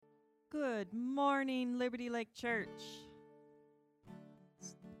Good morning, Liberty Lake Church.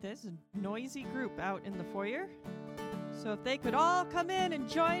 There's a noisy group out in the foyer, so if they could all come in and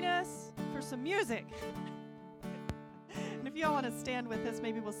join us for some music. And if y'all want to stand with us,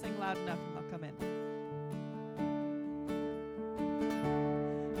 maybe we'll sing loud enough and they'll come in.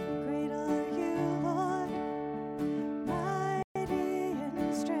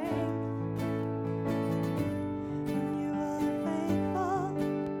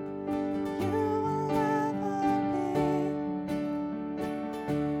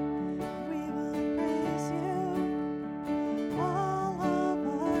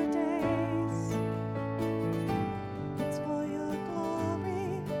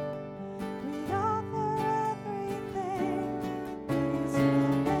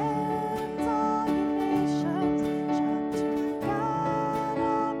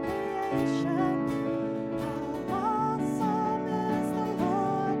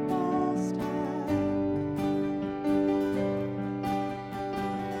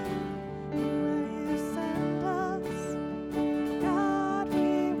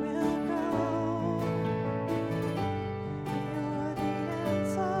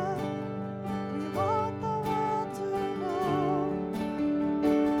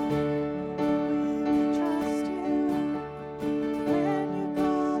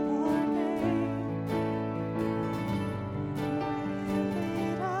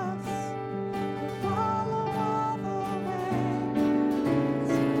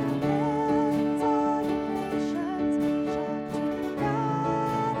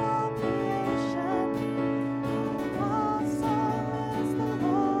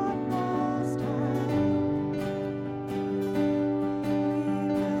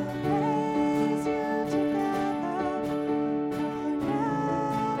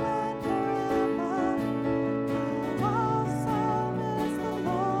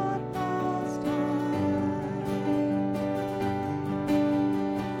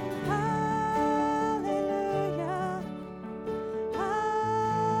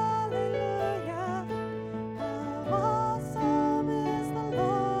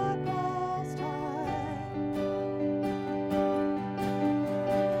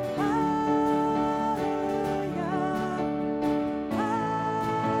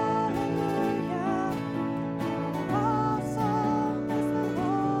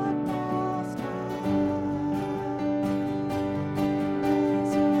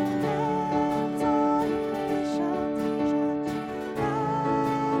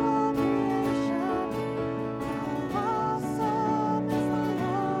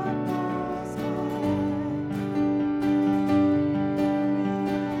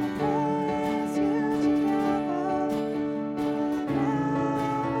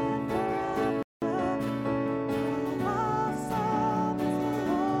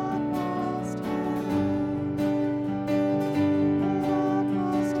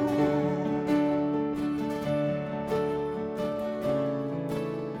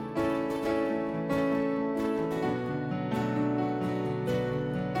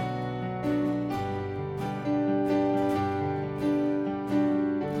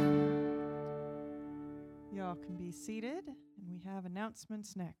 Y'all can be seated, and we have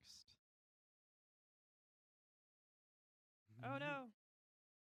announcements next. Oh no.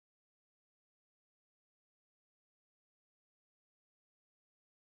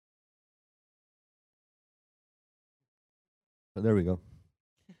 Oh, there we go.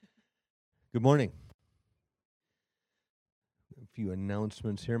 Good morning. A few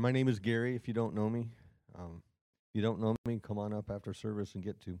announcements here. My name is Gary, if you don't know me. If you don't know me, come on up after service and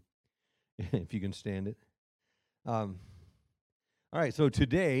get to, if you can stand it. All right, so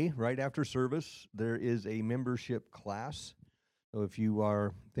today, right after service, there is a membership class. So if you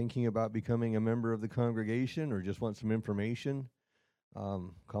are thinking about becoming a member of the congregation or just want some information,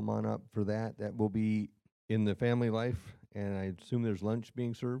 come on up for that. That will be in the family life, and I assume there's lunch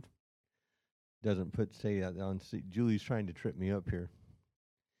being served. Doesn't say that on. Julie's trying to trip me up here.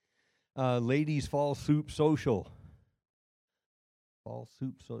 Ladies Fall Soup Social. Fall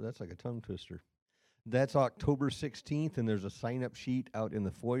Soup, so that's like a tongue twister. That's October 16th, and there's a sign-up sheet out in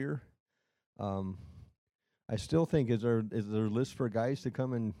the foyer. I still think, is there a list for guys to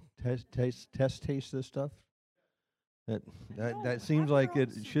come and taste this stuff? That seems like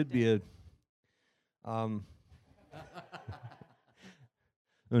it should be a.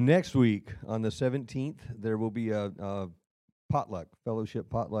 Next week, on the 17th, there will be a fellowship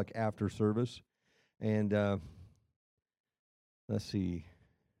potluck after service. And let's see.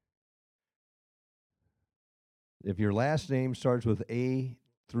 If your last name starts with A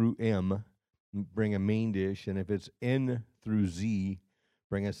through M, bring a main dish. And if it's N through Z,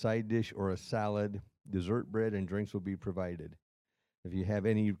 Bring a side dish or a salad. Dessert bread and drinks will be provided. If you have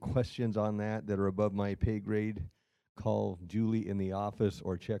any questions on that are above my pay grade, call Julie in the office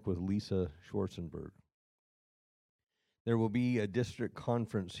or check with Lisa Schwarzenberg. There will be a district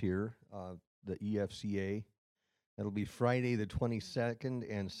conference here, the EFCA. That'll be Friday the 22nd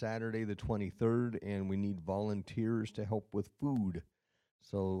and Saturday the 23rd, and we need volunteers to help with food.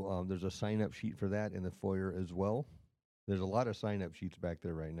 So there's a sign-up sheet for that in the foyer as well. There's a lot of sign-up sheets back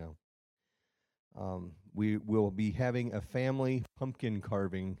there right now. We will be having a family pumpkin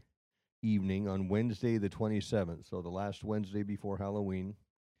carving evening on Wednesday the 27th, so the last Wednesday before Halloween.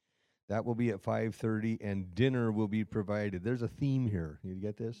 That will be at 5:30, and dinner will be provided. There's a theme here. You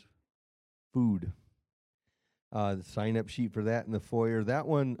get this? Food. The sign-up sheet for that in the foyer. That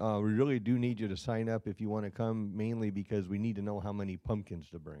one, we really do need you to sign up if you want to come, mainly because we need to know how many pumpkins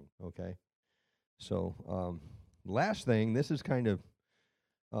to bring, okay? So last thing, this is kind of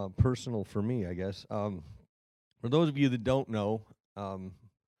personal for me, I guess. For those of you that don't know,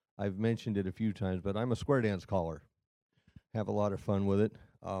 I've mentioned it a few times, but I'm a square dance caller. Have a lot of fun with it.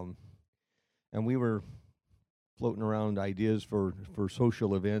 And we were floating around ideas for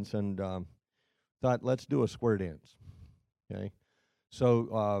social events and thought, let's do a square dance, okay?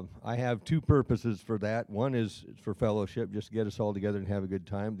 So I have two purposes for that. One is for fellowship, just to get us all together and have a good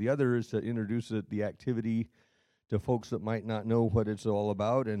time. The other is to introduce the activity to folks that might not know what it's all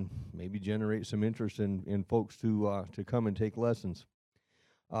about and maybe generate some interest in folks to come and take lessons.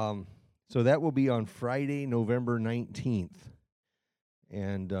 So that will be on Friday, November 19th.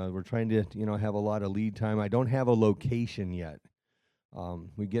 And we're trying to, have a lot of lead time. I don't have a location yet.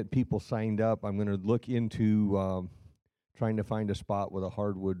 We get people signed up. I'm going to look into trying to find a spot with a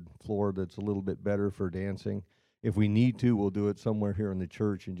hardwood floor that's a little bit better for dancing. If we need to, we'll do it somewhere here in the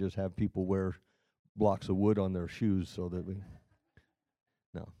church and just have people wear blocks of wood on their shoes so that we...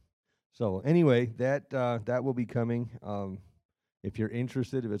 No. So anyway, that will be coming. If you're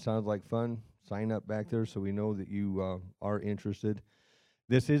interested, if it sounds like fun, sign up back there so we know that you are interested.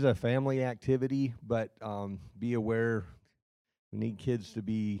 This is a family activity, but be aware we need kids to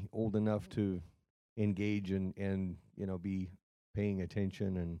be old enough to engage and be paying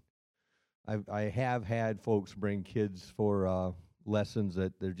attention. And I have had folks bring kids for lessons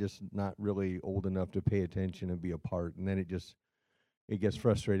that they're just not really old enough to pay attention and be a part, and then it gets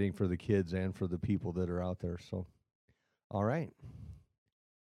frustrating for the kids and for the people that are out there. So, all right.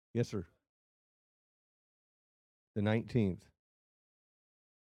 Yes, sir. The 19th.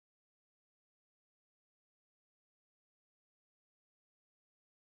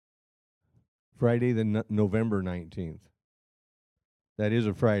 Friday, the November 19th. That is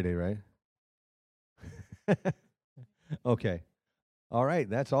a Friday, right? Okay. All right.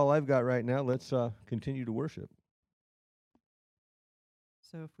 That's all I've got right now. Let's continue to worship.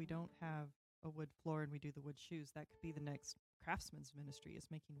 So if we don't have a wood floor and we do the wood shoes, that could be the next craftsman's ministry, is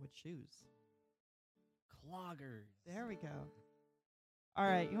making wood shoes. Cloggers. There we go. All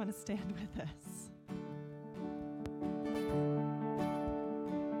right. You want to stand with us?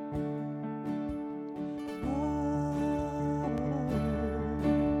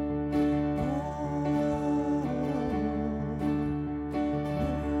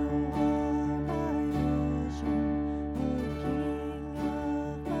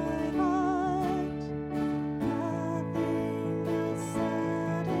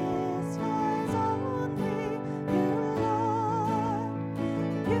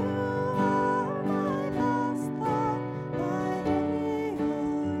 You are my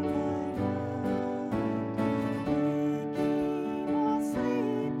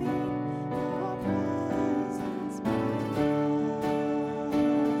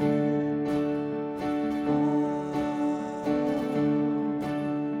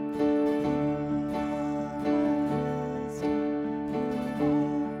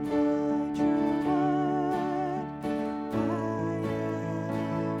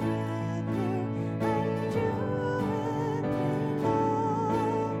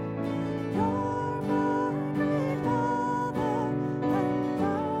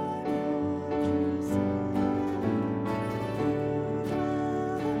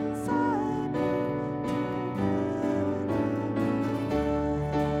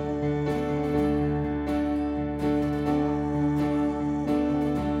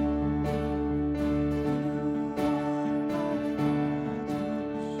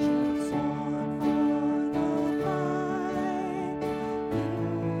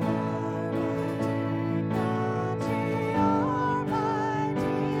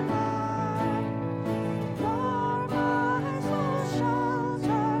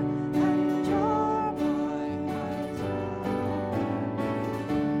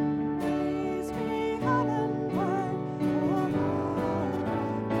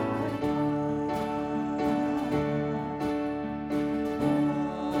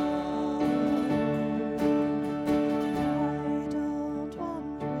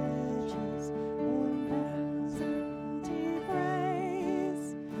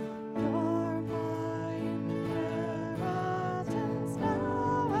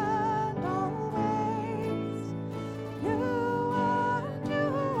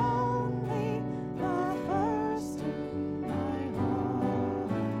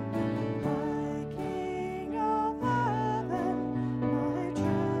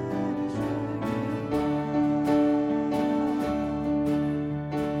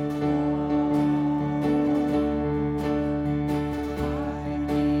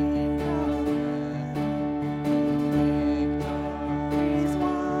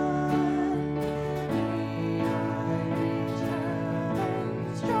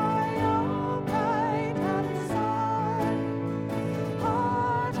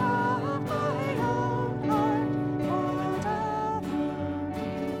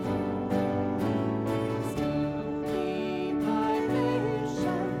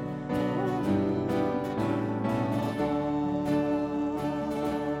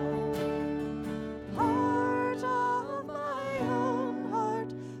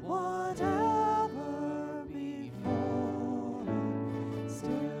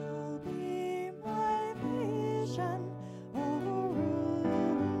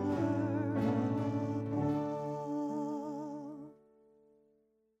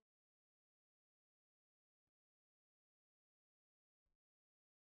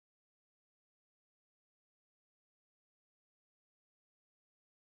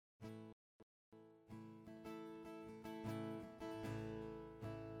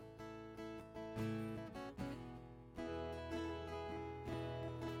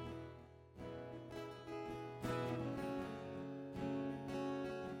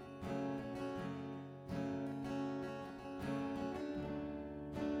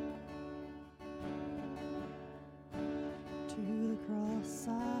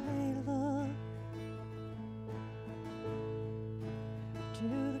To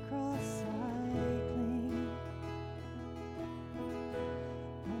the cross I cling,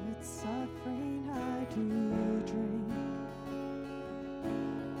 of its suffering I do drink,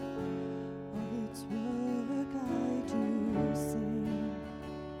 of its work I do sing.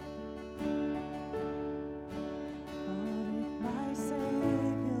 On it my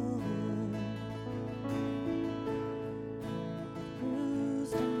Savior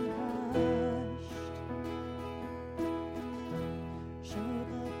bruised and crushed, showed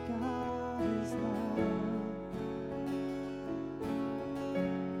that God is love,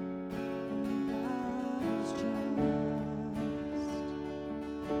 and God is just.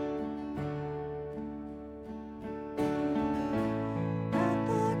 At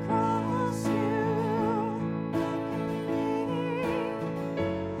the cross you beckoned me,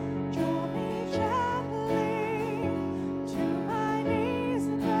 draw me gently to my knees,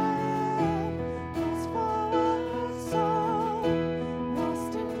 and I am lost for one soul,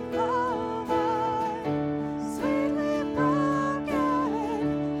 lost in love, I'm sweetly broken,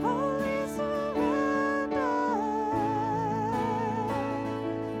 wholly surrendered.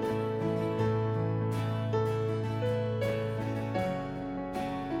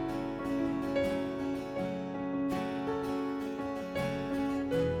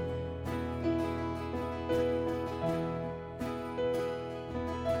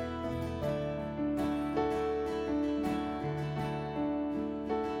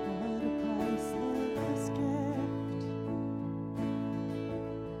 What a priceless gift,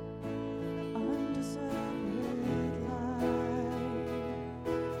 undeserved life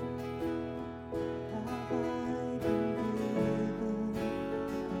have I been given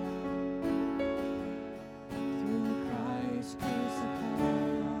through Christ crucified.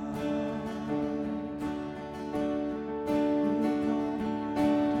 You call me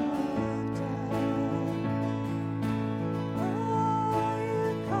out of death. Oh, you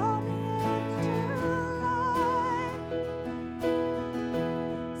call me into life.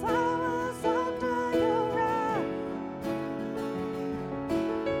 I was under your wrath.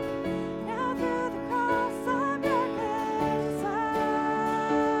 Now through the cross I'm reconciled.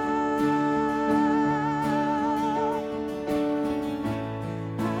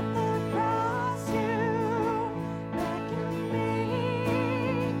 At the cross you beckon me,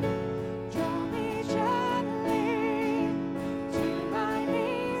 draw me gently to my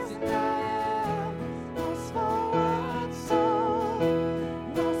knees, and I am lost for one soul,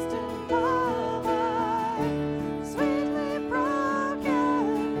 lost in love, I'm sweetly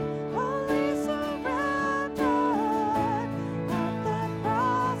broken, wholly surrendered. At the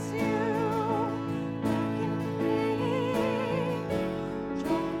cross you beckon me,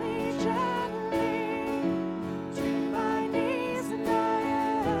 draw me gently to my knees, and I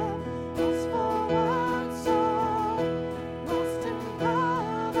am lost for one soul, lost in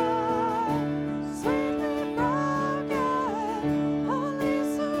love, I'm sweetly broken, wholly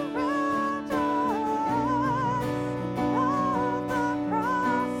surrendered. Of the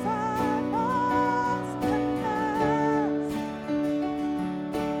cross I must confess.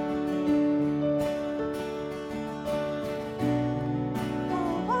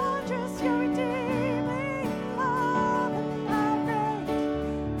 Oh, wondrous your redeeming love, and how great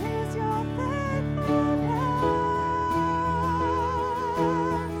is your faithfulness.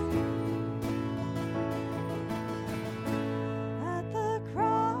 At the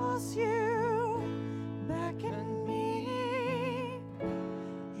cross you beckon me,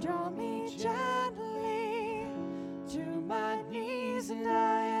 draw me gently to my knees, and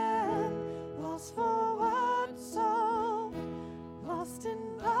I am lost for one soul, lost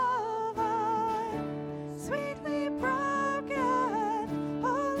in love, I'm sweetly broken,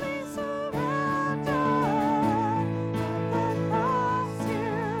 wholly surrendered. At the cross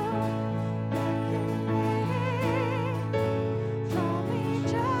you beckon me, draw me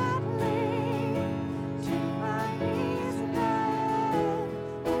gently to my knees, and I am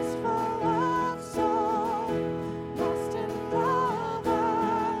lost for one soul, lost in love,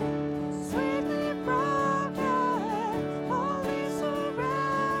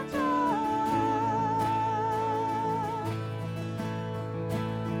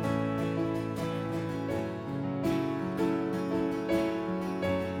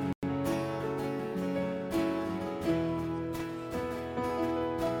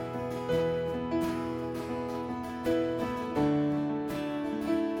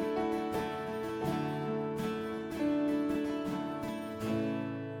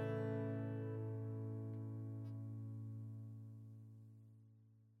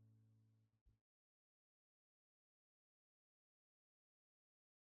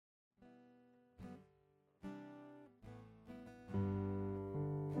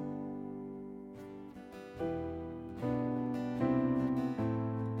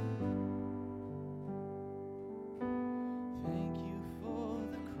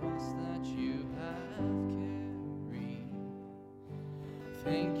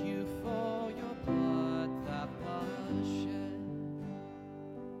 Thank you for your blood that was shed.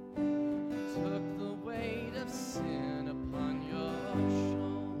 Took the weight of sin upon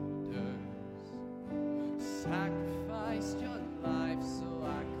your shoulders. Sacrificed your life so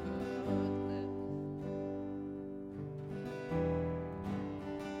I could live.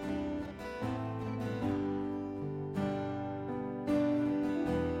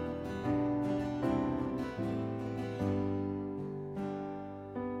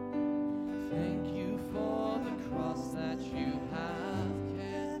 Thank you for the cross that you have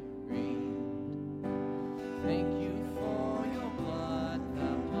carried. Thank you for your blood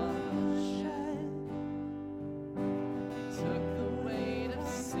that was shed. Took the weight of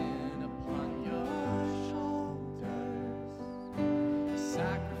sin upon your shoulders.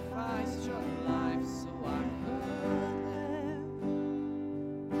 Sacrificed your life so I could live.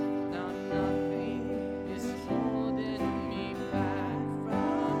 Now nothing is holding me back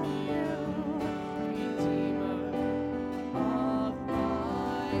from you, Redeemer of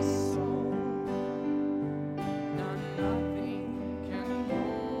my soul. Now nothing can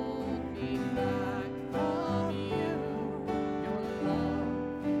hold me back from you. Your love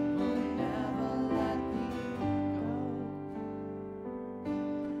will never let me go.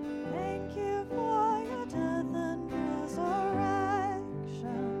 Thank you for your death and resurrection.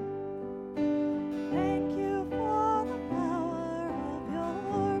 Thank you for the power of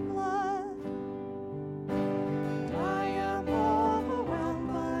your blood. I am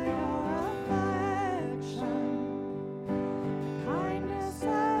overwhelmed by your affection, the kindness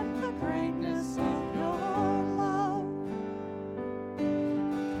and the greatness of your love.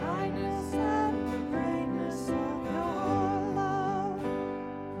 Kindness and the greatness of your love.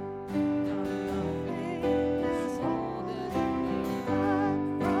 Now nothing is holding me back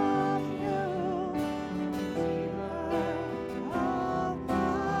From you, Redeemer of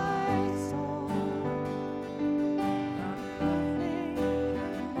my soul. Now nothing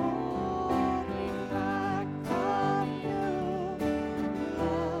can hold me back from you.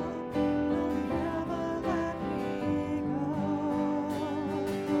 Love will never let me go.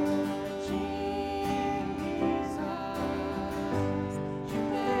 Jesus, you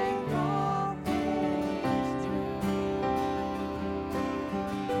make all things new.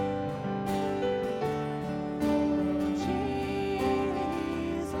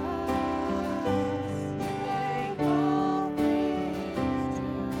 Jesus, You make all things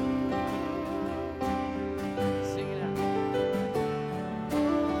new. Sing it out.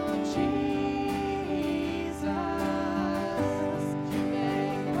 Oh, Jesus, you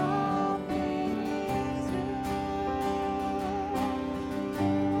make all things new.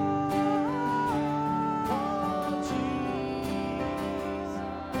 Oh, Jesus,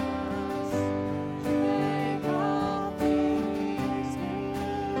 you make all things new.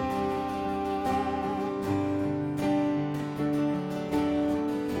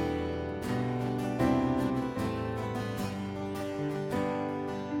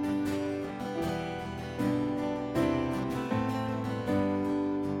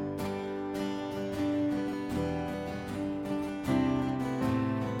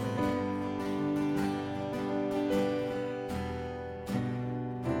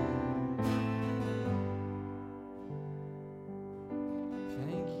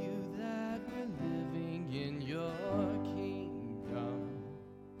 Thank you that we're living in your kingdom.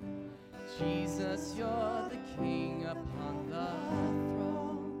 Jesus, you're the king upon the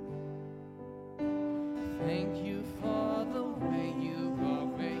throne. Thank you for the way you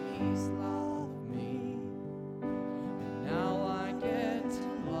always loved me. And now I get to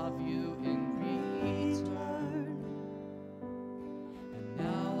love you in return. And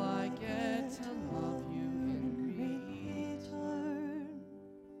now I get to love you in return.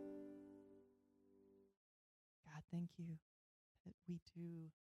 God, thank you that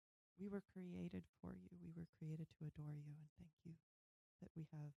we were created for you. We were created to adore you, and thank you that we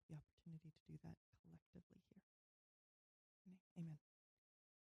have the opportunity to do that collectively here. Amen.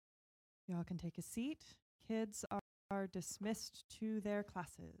 Y'all can take a seat. Kids are dismissed to their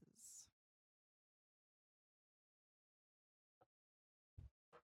classes.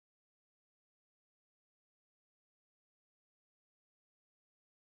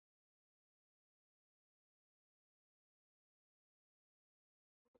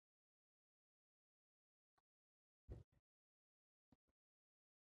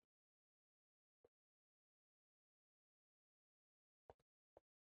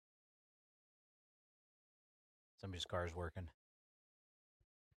 Somebody's car is working.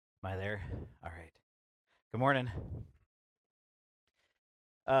 Am I there? All right. Good morning.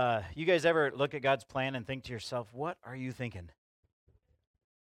 You guys ever look at God's plan and think to yourself, what are you thinking?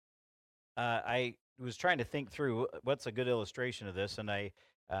 I was trying to think through what's a good illustration of this, and I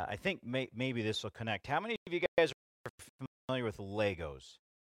think maybe this will connect. How many of you guys are familiar with Legos?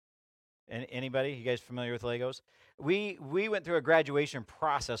 Anybody? You guys familiar with Legos? We went through a graduation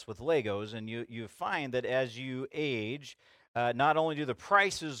process with Legos, and you find that as you age, not only do the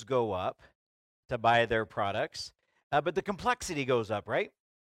prices go up to buy their products, but the complexity goes up, right?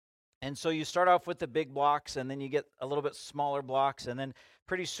 And so you start off with the big blocks, and then you get a little bit smaller blocks, and then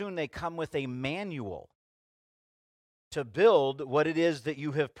pretty soon they come with a manual to build what it is that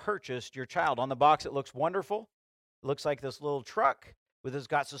you have purchased your child. On the box, it looks wonderful. It looks like this little truck it's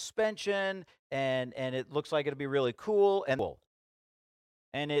got suspension, and it looks like it'll be really cool.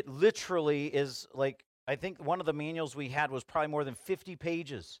 And it literally is like, I think one of the manuals we had was probably more than 50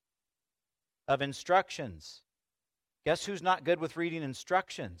 pages of instructions. Guess who's not good with reading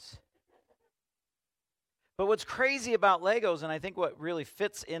instructions? But what's crazy about Legos, and I think what really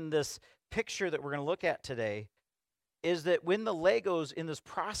fits in this picture that we're going to look at today, is that when the Legos in this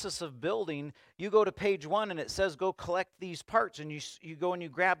process of building, you go to page 1 and it says go collect these parts, and you go and you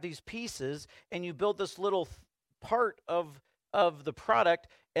grab these pieces and you build this little part of the product,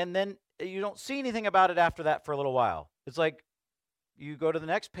 and then you don't see anything about it after that for a little while. It's like you go to the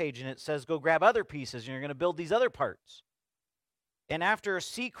next page and it says go grab other pieces and you're going to build these other parts. And after a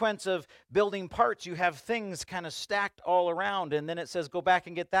sequence of building parts, you have things kind of stacked all around, and then it says go back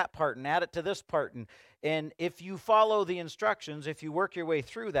and get that part and add it to this part. And if you follow the instructions, if you work your way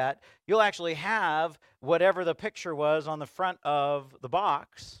through that, you'll actually have whatever the picture was on the front of the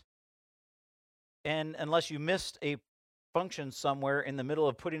box. And unless you missed a function somewhere in the middle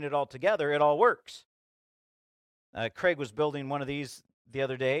of putting it all together, it all works. Craig was building one of these the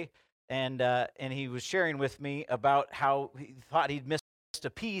other day, and he was sharing with me about how he thought he'd missed a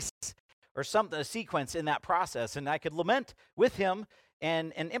piece or something, a sequence in that process. And I could lament with him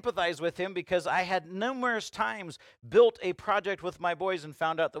and empathize with him, because I had numerous times built a project with my boys and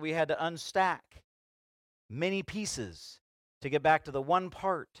found out that we had to unstack many pieces to get back to the one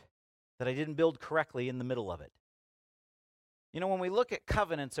part that I didn't build correctly in the middle of it. You know, when we look at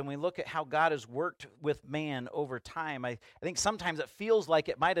covenants and we look at how God has worked with man over time, I think sometimes it feels like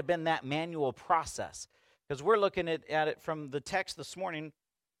it might have been that manual process, because we're looking at it from the text this morning.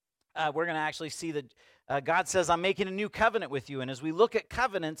 We're going to actually see that God says, I'm making a new covenant with you. And as we look at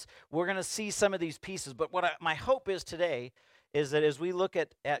covenants, we're going to see some of these pieces. But my hope is today is that as we look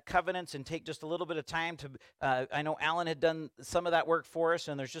at covenants and take just a little bit of time to, I know Alan had done some of that work for us,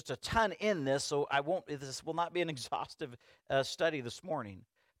 and there's just a ton in this, so this will not be an exhaustive study this morning.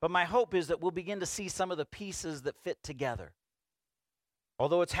 But my hope is that we'll begin to see some of the pieces that fit together.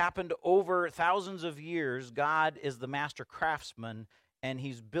 Although it's happened over thousands of years, God is the master craftsman, and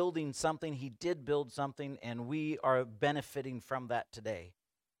he's building something. He did build something, and we are benefiting from that today.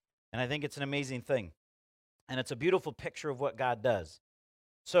 And I think it's an amazing thing. And it's a beautiful picture of what God does.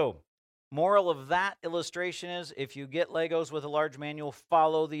 So, moral of that illustration is, if you get Legos with a large manual,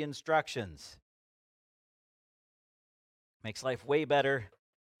 follow the instructions. Makes life way better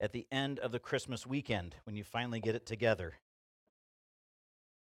at the end of the Christmas weekend when you finally get it together.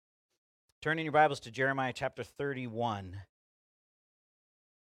 Turn in your Bibles to Jeremiah chapter 31.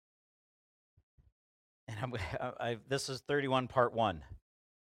 And this is 31 part 1,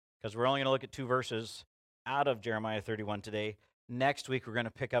 because we're only going to look at 2 verses out of Jeremiah 31 today. Next week, we're going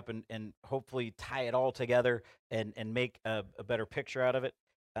to pick up and hopefully tie it all together and make a better picture out of it.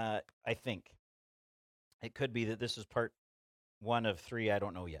 I think it could be that this is part 1 of 3. I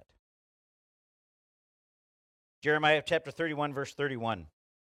don't know yet. Jeremiah chapter 31, verse 31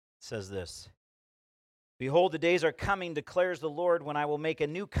 says this: Behold, the days are coming, declares the Lord, when I will make a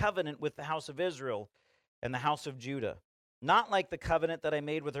new covenant with the house of Israel and the house of Judah. Not like the covenant that I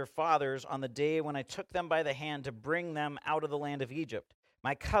made with their fathers on the day when I took them by the hand to bring them out of the land of Egypt,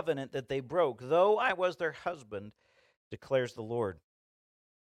 my covenant that they broke, though I was their husband, declares the Lord.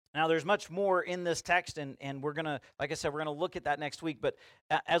 Now, there's much more in this text, and we're going to, like I said, we're going to look at that next week. But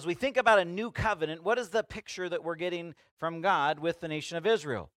as we think about a new covenant, what is the picture that we're getting from God with the nation of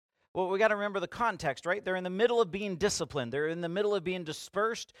Israel? Well, we got to remember the context, right? They're in the middle of being disciplined. They're in the middle of being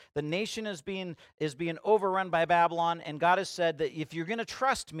dispersed. The nation is being overrun by Babylon, and God has said that if you're going to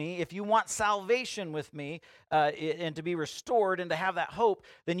trust me, if you want salvation with me, and to be restored and to have that hope,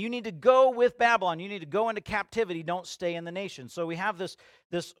 then you need to go with Babylon. You need to go into captivity. Don't stay in the nation. So we have this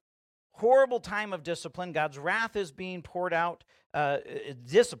horrible time of discipline. God's wrath is being poured out.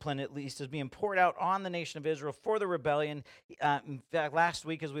 Discipline, at least, is being poured out on the nation of Israel for the rebellion. In fact, last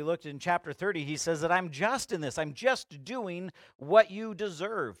week, as we looked in chapter 30, he says that I'm just in this. I'm just doing what you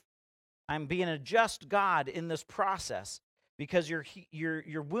deserve. I'm being a just God in this process, because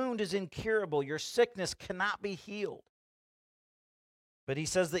your wound is incurable. Your sickness cannot be healed. But he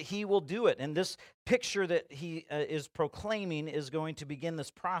says that he will do it. And this picture that he is proclaiming is going to begin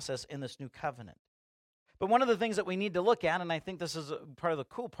this process in this new covenant. But one of the things that we need to look at, and I think this is part of the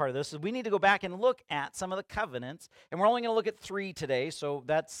cool part of this, is we need to go back and look at some of the covenants. And we're only going to look at 3 today, so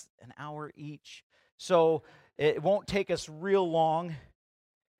that's an hour each. So it won't take us real long.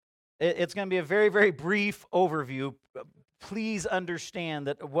 It's going to be a very, very brief overview. Please understand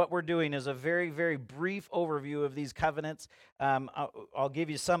that what we're doing is a very, very brief overview of these covenants. I'll give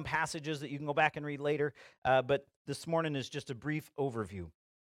you some passages that you can go back and read later, but this morning is just a brief overview.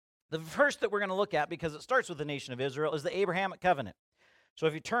 The first that we're going to look at, because it starts with the nation of Israel, is the Abrahamic covenant. So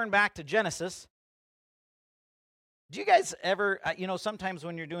if you turn back to Genesis, do you guys ever, sometimes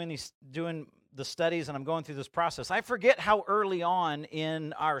when you're doing the studies and I'm going through this process, I forget how early on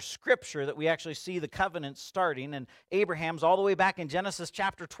in our scripture that we actually see the covenants starting, and Abraham's all the way back in Genesis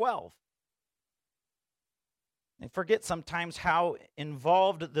chapter 12. I forget sometimes how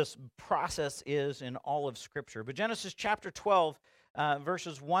involved this process is in all of Scripture. But Genesis chapter 12,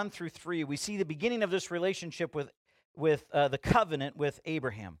 verses 1 through 3, we see the beginning of this relationship with the covenant with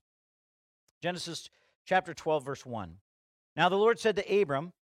Abraham. Genesis chapter 12, verse 1. Now the Lord said to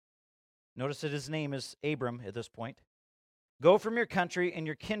Abram, notice that his name is Abram at this point, "Go from your country and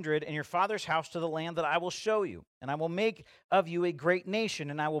your kindred and your father's house to the land that I will show you, and I will make of you a great nation,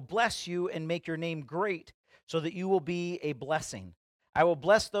 and I will bless you and make your name great, so that you will be a blessing. I will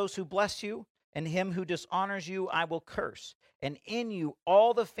bless those who bless you, and him who dishonors you I will curse, and in you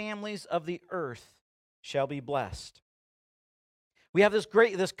all the families of the earth shall be blessed." We have this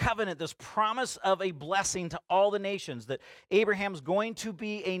covenant, this promise of a blessing to all the nations, that Abraham's going to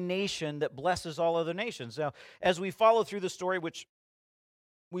be a nation that blesses all other nations. Now, as we follow through the story, which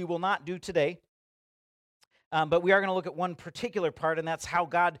we will not do today, but we are going to look at one particular part, and that's how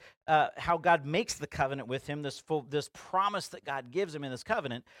God makes the covenant with him, this promise that God gives him in this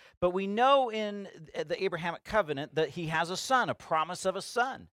covenant. But we know in the Abrahamic covenant that he has a son, a promise of a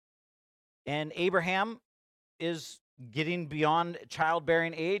son. And Abraham is getting beyond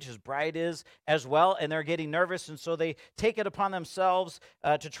childbearing age. His bride is as well, and they're getting nervous, and so they take it upon themselves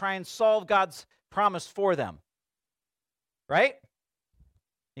to try and solve God's promise for them. Right?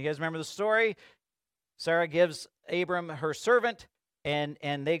 You guys remember the story? Sarah gives Abram her servant, and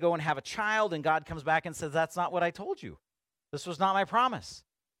they go and have a child, and God comes back and says, "That's not what I told you. This was not my promise."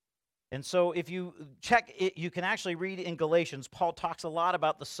 And so if you check it, you can actually read in Galatians, Paul talks a lot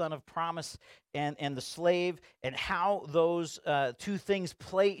about the son of promise and the slave, and how those two things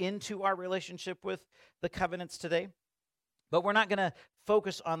play into our relationship with the covenants today. But we're not going to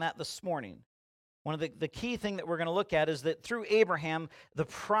focus on that this morning. One of the key thing that we're going to look at is that through Abraham, the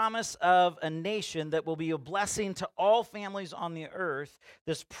promise of a nation that will be a blessing to all families on the earth,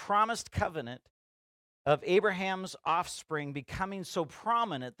 this promised covenant of Abraham's offspring becoming so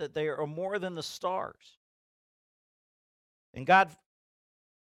prominent that they are more than the stars. And God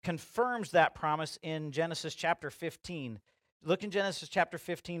confirms that promise in Genesis chapter 15. Look in Genesis chapter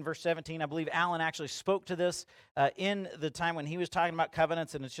 15, verse 17. I believe Alan actually spoke to this in the time when he was talking about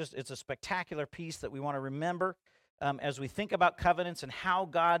covenants, and it's a spectacular piece that we want to remember as we think about covenants and how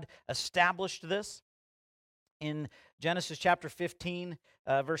God established this. In Genesis chapter 15,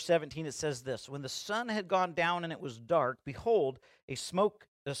 verse 17, it says this: "When the sun had gone down and it was dark, behold, a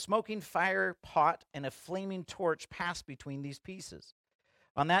smoking fire pot and a flaming torch passed between these pieces.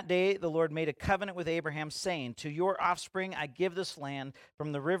 On that day the Lord made a covenant with Abraham, saying, 'To your offspring I give this land,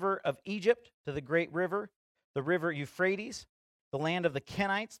 from the river of Egypt to the great river, the river Euphrates, the land of the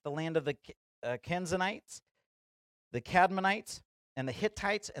Kenites, the land of the Kenzanites, the Cadmonites, and the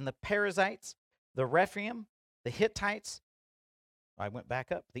Hittites, and the Perizzites, the Rephaim, the Hittites,'" I went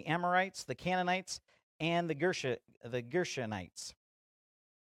back up, "the Amorites, the Canaanites, and the Gershonites,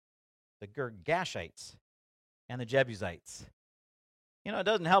 the Girgashites, and the Jebusites." You know, it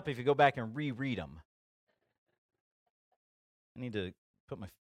doesn't help if you go back and reread them. I need to put my...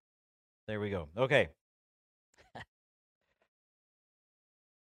 There we go. Okay.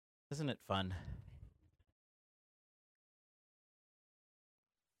 Isn't it fun?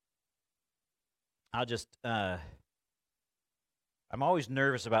 I'll just... I'm always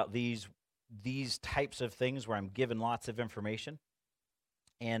nervous about these types of things where I'm given lots of information.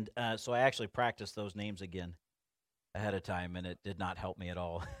 And so I actually practiced those names again ahead of time, and it did not help me at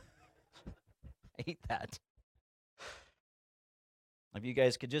all. I hate that. If you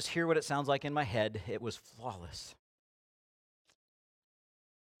guys could just hear what it sounds like in my head, it was flawless.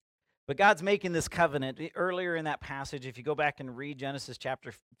 But God's making this covenant. Earlier in that passage, if you go back and read Genesis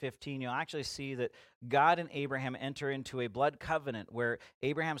chapter 15, you'll actually see that God and Abraham enter into a blood covenant where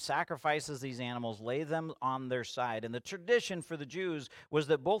Abraham sacrifices these animals, lay them on their side. And the tradition for the Jews was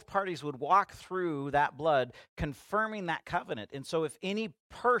that both parties would walk through that blood, confirming that covenant. And so if any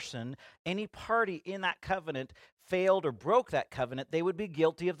person, any party in that covenant failed or broke that covenant, they would be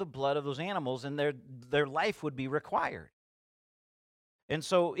guilty of the blood of those animals, and their life would be required. And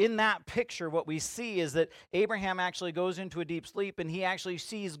so in that picture, what we see is that Abraham actually goes into a deep sleep, and he actually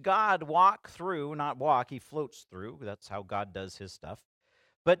sees God walk through, not walk, he floats through. That's how God does his stuff.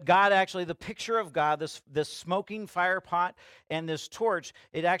 But God actually, the picture of God, this smoking fire pot and this torch,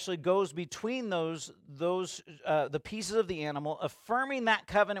 it actually goes between the pieces of the animal, affirming that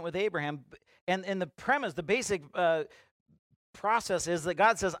covenant with Abraham. And the premise, the basic process is that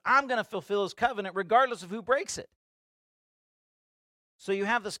God says, I'm going to fulfill his covenant regardless of who breaks it. So you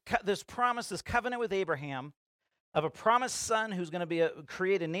have this promise, this covenant with Abraham of a promised son who's going to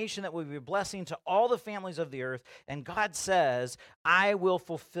create a nation that will be a blessing to all the families of the earth. And God says, I will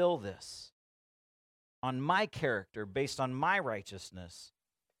fulfill this on my character, based on my righteousness,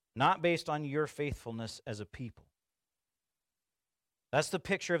 not based on your faithfulness as a people. That's the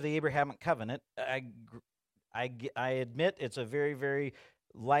picture of the Abrahamic covenant. I admit it's a very, very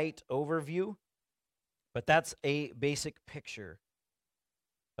light overview, but that's a basic picture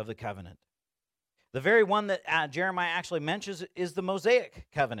of the covenant. The very one that Jeremiah actually mentions is the Mosaic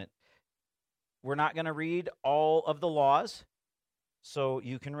covenant. We're not going to read all of the laws, so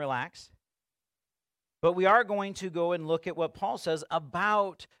you can relax. But we are going to go and look at what Paul says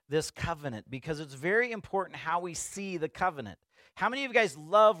about this covenant, because it's very important how we see the covenant. How many of you guys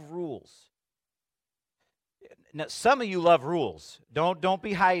love rules? Now, some of you love rules. Don't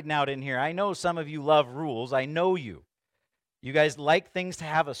be hiding out in here. I know some of you love rules. I know you. You guys like things to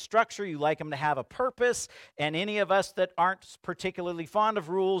have a structure. You like them to have a purpose. And any of us that aren't particularly fond of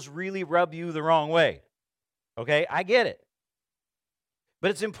rules really rub you the wrong way. Okay? I get it.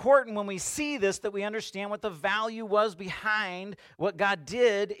 But it's important when we see this that we understand what the value was behind what God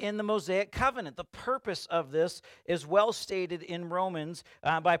did in the Mosaic covenant. The purpose of this is well stated in Romans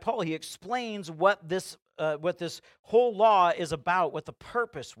by Paul. He explains what this whole law is about, what the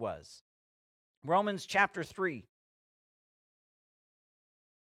purpose was. Romans chapter 3.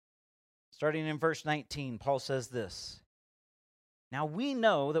 Starting in verse 19, Paul says this. Now we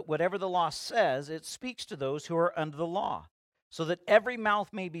know that whatever the law says, it speaks to those who are under the law, so that every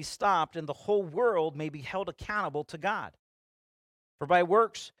mouth may be stopped and the whole world may be held accountable to God. For by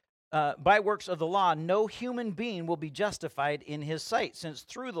works of the law, no human being will be justified in his sight, since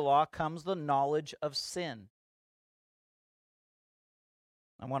through the law comes the knowledge of sin.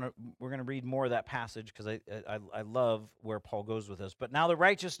 We're going to read more of that passage because I love where Paul goes with this. But now the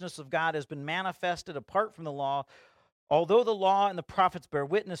righteousness of God has been manifested apart from the law. Although the law and the prophets bear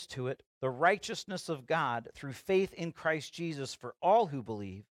witness to it, the righteousness of God through faith in Christ Jesus for all who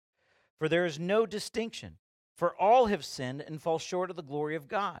believe. For there is no distinction, for all have sinned and fall short of the glory of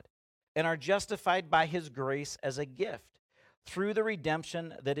God, and are justified by his grace as a gift, through the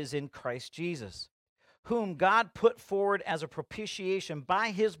redemption that is in Christ Jesus, whom God put forward as a propitiation by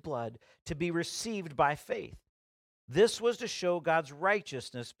his blood to be received by faith. This was to show God's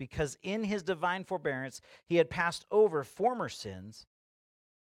righteousness, because in his divine forbearance he had passed over former sins.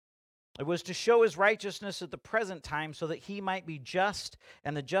 It was to show his righteousness at the present time, so that he might be just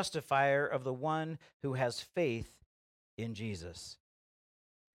and the justifier of the one who has faith in Jesus.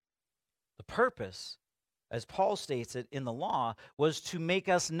 The purpose, as Paul states it in the law, was to make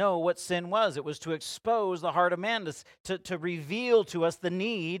us know what sin was. It was to expose the heart of man, to reveal to us the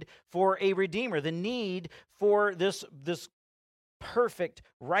need for a redeemer, the need for this perfect,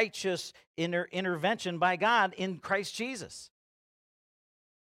 righteous intervention by God in Christ Jesus.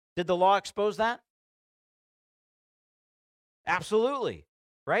 Did the law expose that? Absolutely,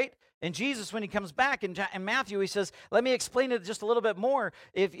 right? And Jesus, when he comes back in Matthew, he says, let me explain it just a little bit more.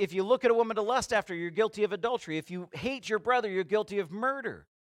 If you look at a woman to lust after, you're guilty of adultery. If you hate your brother, you're guilty of murder.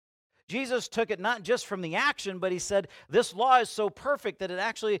 Jesus took it not just from the action, but he said, this law is so perfect that it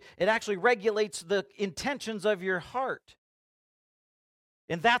actually regulates the intentions of your heart.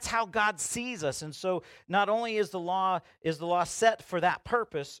 And that's how God sees us. And so not only is the law set for that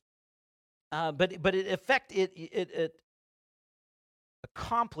purpose, but it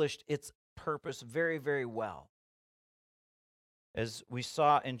accomplished its purpose very, very well. As we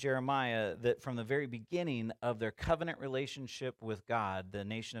saw in Jeremiah, that from the very beginning of their covenant relationship with God, the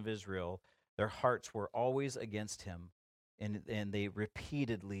nation of Israel, their hearts were always against him, and they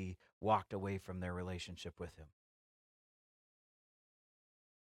repeatedly walked away from their relationship with him.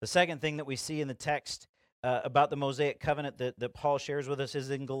 The second thing that we see in the text about the Mosaic covenant that Paul shares with us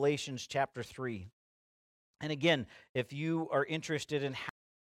is in Galatians chapter 3. And again, if you are interested in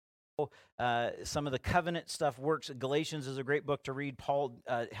how some of the covenant stuff works, Galatians is a great book to read. Paul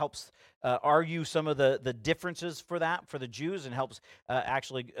helps argue some of the differences for that for the Jews, and helps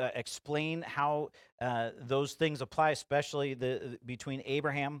actually explain how those things apply, especially between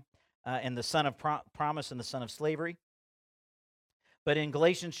Abraham and the son of promise and the son of slavery. But in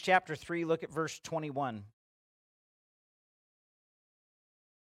Galatians chapter 3, look at verse 21. It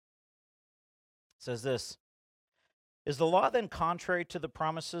says this: "Is the law then contrary to the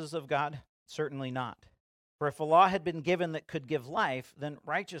promises of God? Certainly not. For if a law had been given that could give life, then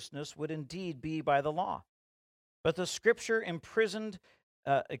righteousness would indeed be by the law. But the Scripture imprisoned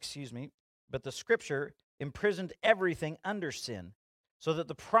everything under sin, so that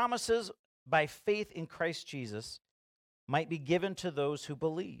the promises by faith in Christ Jesus might be given to those who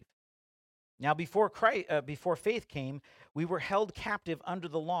believe. Now, before faith came, we were held captive under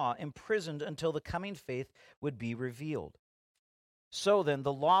the law, imprisoned until the coming faith would be revealed. So then,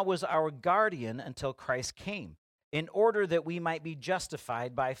 the law was our guardian until Christ came, in order that we might be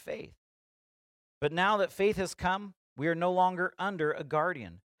justified by faith. But now that faith has come, we are no longer under a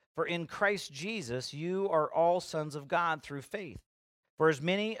guardian. For in Christ Jesus, you are all sons of God through faith. For as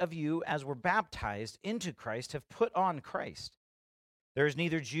many of you as were baptized into Christ have put on Christ. There is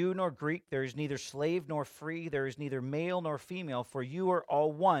neither Jew nor Greek, there is neither slave nor free, there is neither male nor female, for you are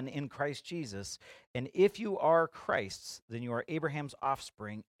all one in Christ Jesus. And if you are Christ's, then you are Abraham's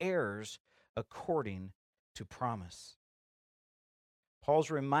offspring, heirs according to promise."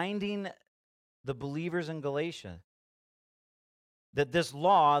 Paul's reminding the believers in Galatia that this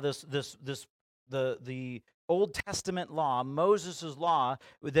law, the Old Testament law, Moses' law,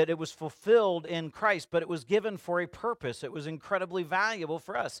 that it was fulfilled in Christ, but it was given for a purpose. It was incredibly valuable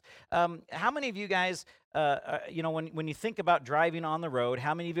for us. How many of you guys, when you think about driving on the road,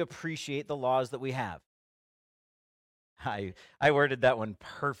 how many of you appreciate the laws that we have? I worded that one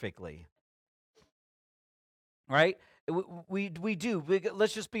perfectly. Right? We do.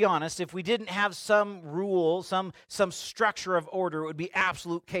 Let's just be honest. If we didn't have some rule, some structure of order, it would be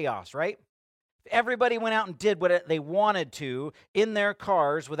absolute chaos, right? If everybody went out and did what they wanted to in their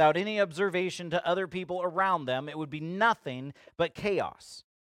cars without any observation to other people around them, it would be nothing but chaos.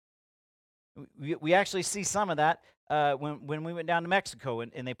 We actually see some of that when we went down to Mexico,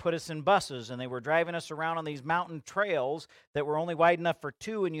 and they put us in buses, and they were driving us around on these mountain trails that were only wide enough for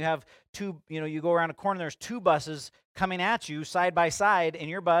two, and you have two, you go around a corner, there's two buses coming at you side by side in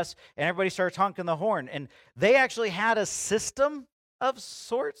your bus, and everybody starts honking the horn. And they actually had a system of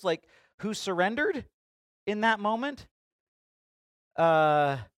sorts, like who surrendered in that moment.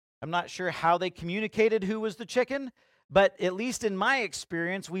 I'm not sure how they communicated who was the chicken, but at least in my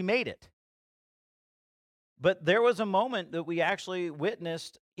experience, we made it. But there was a moment that we actually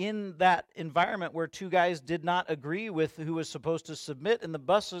witnessed in that environment where two guys did not agree with who was supposed to submit, and the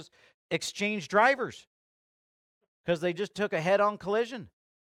buses exchanged drivers because they just took a head-on collision.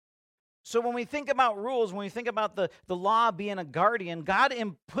 So when we think about rules, when we think about the law being a guardian, God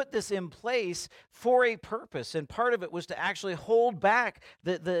put this in place for a purpose. And part of it was to actually hold back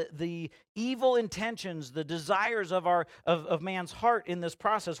the evil intentions, the desires of man's heart in this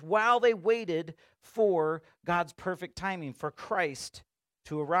process while they waited for God's perfect timing, for Christ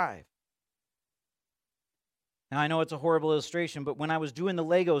to arrive. Now, I know it's a horrible illustration, but when I was doing the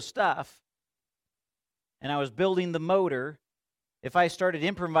Lego stuff and I was building the motor, if I started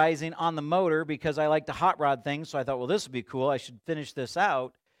improvising on the motor because I like to hot rod things, so I thought, well, this would be cool, I should finish this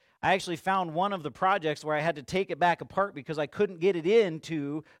out. I actually found one of the projects where I had to take it back apart because I couldn't get it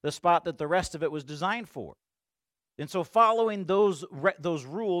into the spot that the rest of it was designed for. And so following those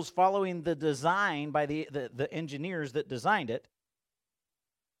rules, following the design by the engineers that designed it,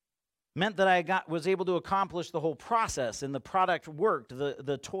 meant that I was able to accomplish the whole process, and the product worked.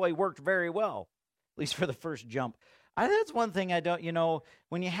 The toy worked very well, at least for the first jump. That's one thing I don't,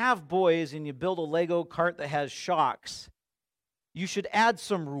 when you have boys and you build a Lego cart that has shocks, you should add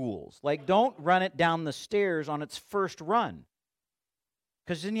some rules. Like, don't run it down the stairs on its first run,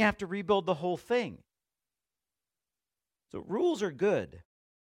 because then you have to rebuild the whole thing. So rules are good.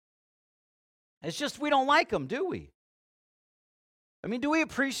 It's just we don't like them, do we? I mean, do we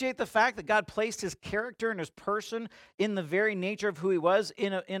appreciate the fact that God placed his character and his person in the very nature of who he was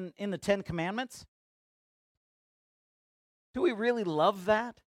in the Ten Commandments? Do we really love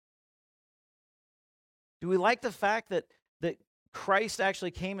that? Do we like the fact that Christ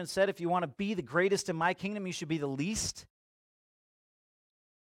actually came and said, if you want to be the greatest in my kingdom, you should be the least?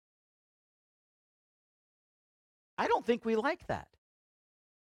 I don't think we like that.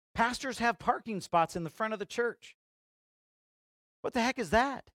 Pastors have parking spots in the front of the church. What the heck is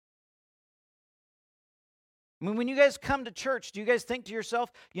that? I mean, when you guys come to church, do you guys think to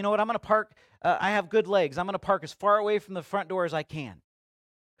yourself, you know what, I'm going to park, I have good legs. I'm going to park as far away from the front door as I can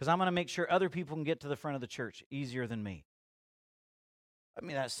because I'm going to make sure other people can get to the front of the church easier than me. I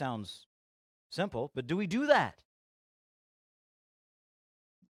mean, that sounds simple, but do we do that?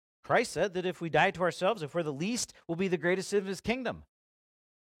 Christ said that if we die to ourselves, if we're the least, we'll be the greatest of his kingdom.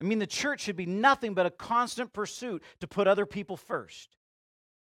 I mean, the church should be nothing but a constant pursuit to put other people first.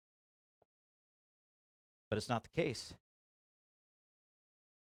 But it's not the case.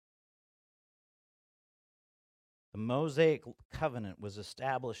 The Mosaic covenant was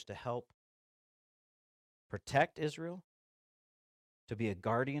established to help protect Israel, to be a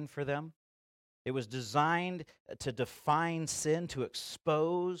guardian for them. It was designed to define sin, to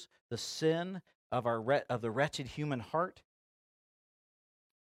expose the sin of the wretched human heart.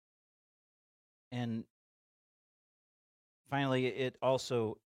 And finally, it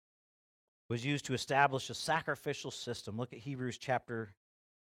also was used to establish a sacrificial system. Look at Hebrews chapter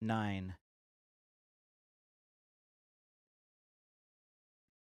 9.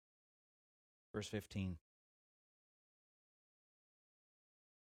 Verse 15.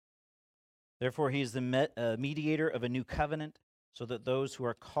 Therefore, he is the mediator of a new covenant, so that those who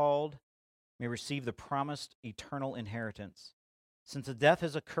are called may receive the promised eternal inheritance. Since a death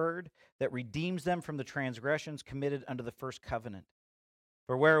has occurred that redeems them from the transgressions committed under the first covenant.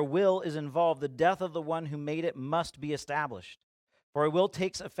 For where a will is involved, the death of the one who made it must be established. For a will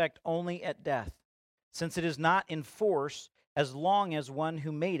takes effect only at death, since it is not in force as long as one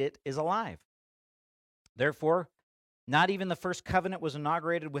who made it is alive. Therefore, not even the first covenant was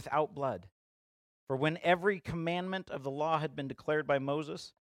inaugurated without blood. For when every commandment of the law had been declared by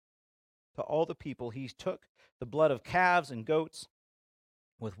Moses to all the people, he took the blood of calves and goats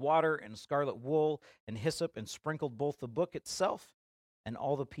with water and scarlet wool and hyssop and sprinkled both the book itself and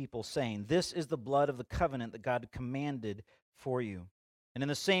all the people, saying, "This is the blood of the covenant that God commanded for you." And in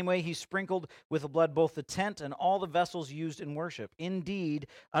the same way, he sprinkled with the blood both the tent and all the vessels used in worship. Indeed,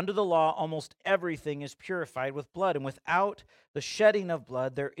 under the law, almost everything is purified with blood, and without the shedding of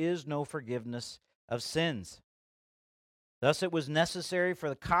blood, there is no forgiveness of sins. Thus it was necessary for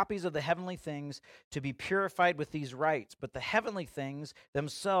the copies of the heavenly things to be purified with these rites, but the heavenly things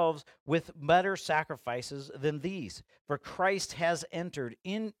themselves with better sacrifices than these. For Christ has entered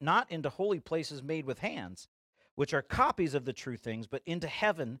in, not into holy places made with hands, which are copies of the true things, but into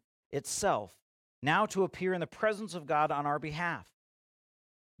heaven itself, now to appear in the presence of God on our behalf.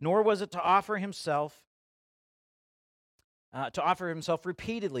 Nor was it to offer himself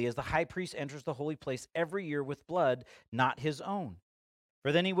repeatedly, as the high priest enters the holy place every year with blood not his own.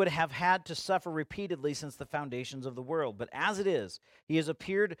 For then he would have had to suffer repeatedly since the foundations of the world. But as it is, he has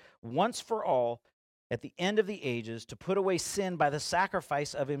appeared once for all at the end of the ages to put away sin by the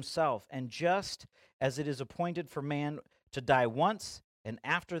sacrifice of himself. And just as it is appointed for man to die once, and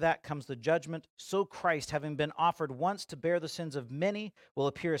after that comes the judgment, so Christ, having been offered once to bear the sins of many, will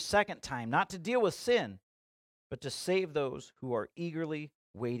appear a second time, not to deal with sin, but to save those who are eagerly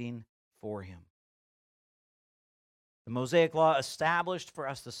waiting for him. The Mosaic Law established for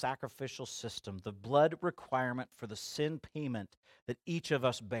us the sacrificial system, the blood requirement for the sin payment that each of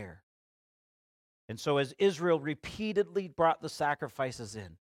us bear. And so as Israel repeatedly brought the sacrifices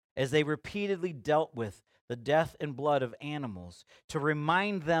in, as they repeatedly dealt with the death and blood of animals, to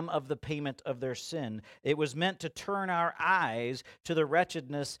remind them of the payment of their sin, it was meant to turn our eyes to the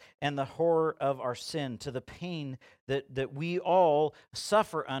wretchedness and the horror of our sin, to the pain that we all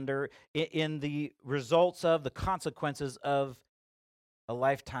suffer under in the results of the consequences of a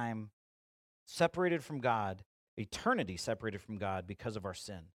lifetime separated from God, eternity separated from God because of our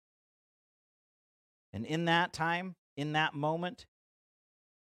sin. And in that time, in that moment,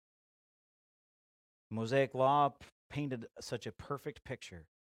 the Mosaic Law painted such a perfect picture.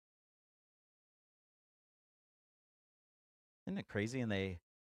 Isn't it crazy? And they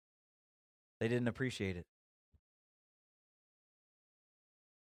didn't appreciate it.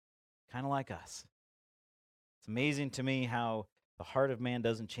 Kind of like us. It's amazing to me how the heart of man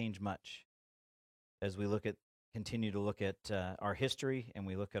doesn't change much as we continue to look at our history and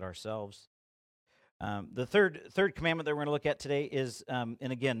we look at ourselves. The third commandment that we're going to look at today is, and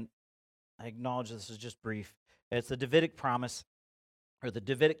again, I acknowledge this is just brief. It's the Davidic promise, or the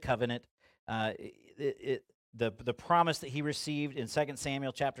Davidic covenant. The promise that he received in 2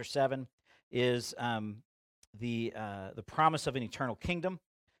 Samuel chapter 7 is the promise of an eternal kingdom.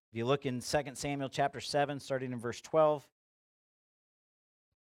 If you look in 2 Samuel chapter 7, starting in verse 12,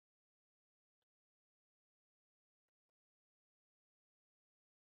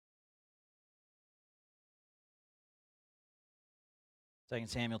 2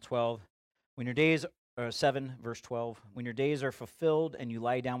 Samuel 12. When your days 7, verse 12. When your days are fulfilled and you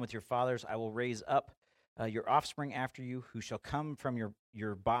lie down with your fathers, I will raise up your offspring after you, who shall come from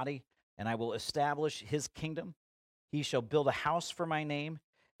your body, and I will establish his kingdom. He shall build a house for my name,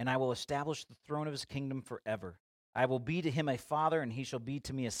 and I will establish the throne of his kingdom forever. I will be to him a father, and he shall be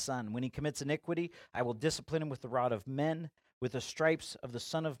to me a son. When he commits iniquity, I will discipline him with the rod of men, with the stripes of the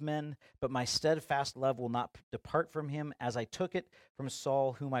Son of Men. But my steadfast love will not depart from him, as I took it from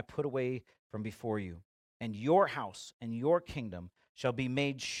Saul, whom I put away from before you. And your house and your kingdom shall be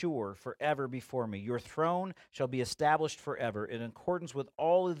made sure forever before me. Your throne shall be established forever. In accordance with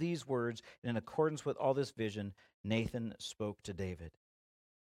all of these words, and in accordance with all this vision, Nathan spoke to David.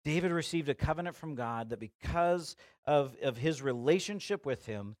 David received a covenant from God that because of his relationship with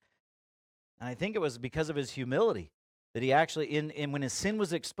him, and I think it was because of his humility, that he actually, when his sin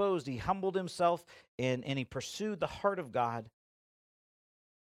was exposed, he humbled himself and he pursued the heart of God.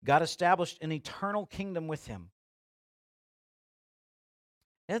 God established an eternal kingdom with him.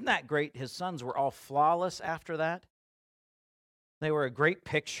 Isn't that great? His sons were all flawless after that. They were a great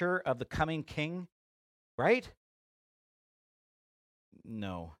picture of the coming king, right?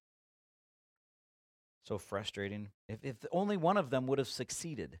 No. So frustrating. If only one of them would have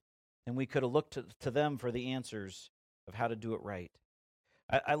succeeded, and we could have looked to them for the answers of how to do it right.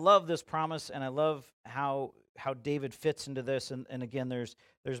 I love this promise, and I love how David fits into this. And again, there's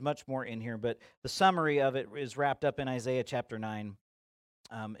much more in here, but the summary of it is wrapped up in Isaiah chapter 9.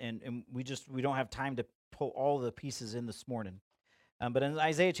 And we don't have time to pull all the pieces in this morning. But in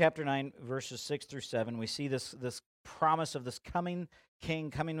Isaiah chapter 9, verses 6 through 7, we see this promise of this coming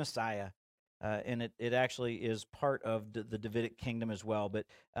king, coming Messiah. And it actually is part of the Davidic kingdom as well. But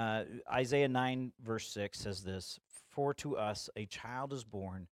Isaiah 9, verse 6 says this: For to us a child is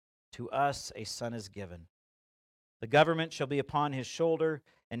born, to us a son is given. The government shall be upon his shoulder,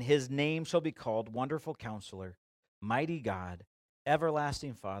 and his name shall be called Wonderful Counselor, Mighty God,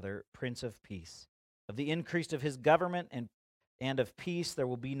 Everlasting Father, Prince of Peace. Of the increase of his government and of peace there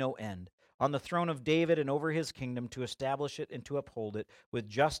will be no end. On the throne of David and over his kingdom, to establish it and to uphold it with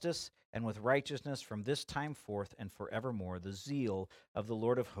justice and with righteousness from this time forth and forevermore. The zeal of the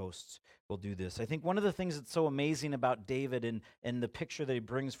Lord of hosts will do this. I think one of the things that's so amazing about David and the picture that he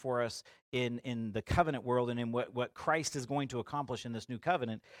brings for us in the covenant world and in what Christ is going to accomplish in this new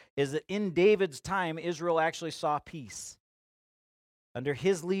covenant is that in David's time, Israel actually saw peace. Under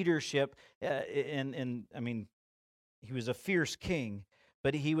his leadership, he was a fierce king,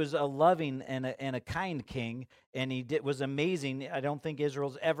 but he was a loving and a kind king, and he was amazing. I don't think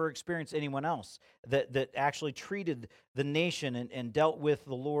Israel's ever experienced anyone else that actually treated the nation and dealt with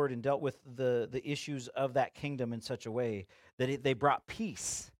the Lord and dealt with the issues of that kingdom in such a way that they brought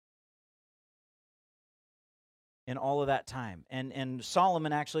peace in all of that time. And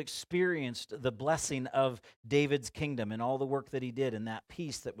Solomon actually experienced the blessing of David's kingdom and all the work that he did and that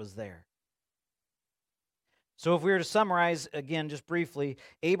peace that was there. So if we were to summarize, again, just briefly,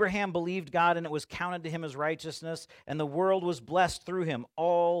 Abraham believed God and it was counted to him as righteousness, and the world was blessed through him.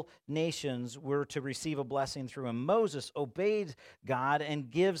 All nations were to receive a blessing through him. Moses obeyed God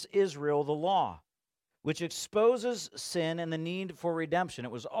and gives Israel the law, which exposes sin and the need for redemption. It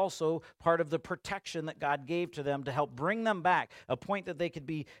was also part of the protection that God gave to them to help bring them back, a point that they could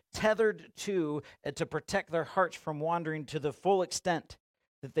be tethered to protect their hearts from wandering to the full extent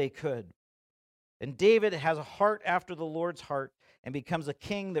that they could. And David has a heart after the Lord's heart and becomes a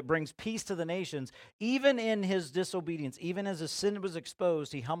king that brings peace to the nations. Even in his disobedience, even as his sin was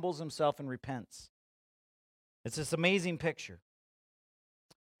exposed, he humbles himself and repents. It's this amazing picture.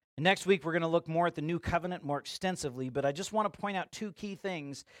 Next week, we're going to look more at the new covenant more extensively, but I just want to point out two key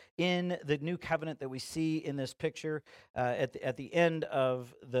things in the new covenant that we see in this picture at the end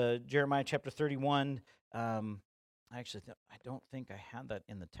of the Jeremiah chapter 31. I don't think I had that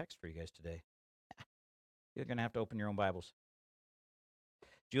in the text for you guys today. You're going to have to open your own Bibles.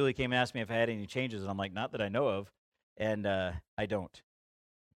 Julie came and asked me if I had any changes, and I'm like, not that I know of, and I don't.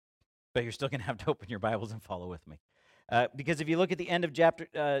 But you're still going to have to open your Bibles and follow with me. Because if you look at the end of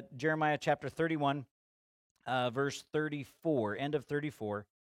Jeremiah chapter 31, verse 34, end of 34,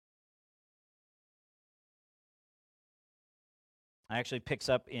 actually picks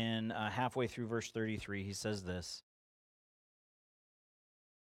up in halfway through verse 33. He says this: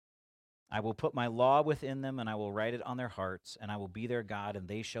 I will put my law within them, and I will write it on their hearts, and I will be their God, and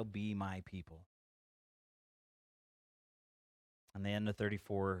they shall be my people. And the end of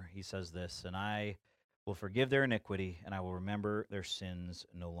 34, he says this: and I will forgive their iniquity, and I will remember their sins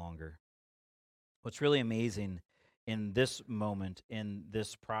no longer. What's really amazing in this moment, in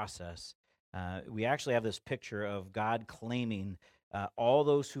this process, we actually have this picture of God claiming all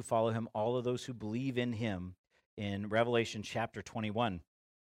those who follow him, all of those who believe in him, in Revelation chapter 21,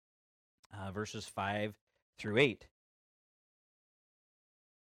 verses 5 through 8.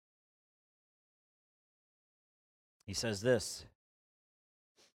 He says this,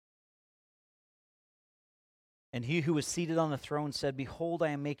 "And he who was seated on the throne said, 'Behold, I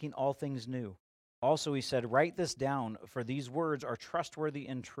am making all things new.' Also he said, 'Write this down, for these words are trustworthy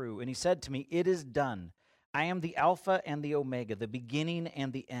and true.' And he said to me, 'It is done. I am the Alpha and the Omega, the beginning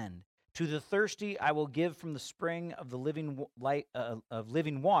and the end. To the thirsty I will give from the spring of the living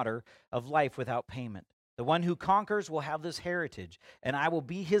water of life without payment. The one who conquers will have this heritage, and I will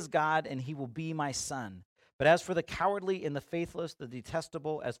be his God, and he will be my son. But as for the cowardly and the faithless, the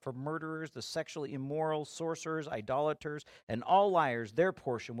detestable, as for murderers, the sexually immoral, sorcerers, idolaters, and all liars, their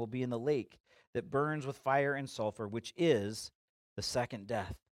portion will be in the lake that burns with fire and sulfur, which is the second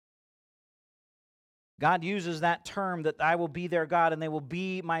death.'" God uses that term that I will be their God and they will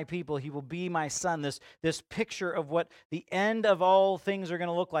be my people. He will be my son. This picture of what the end of all things are going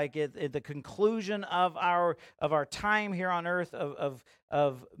to look like at the conclusion of our time here on earth,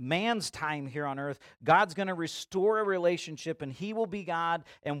 of man's time here on earth. God's going to restore a relationship and he will be God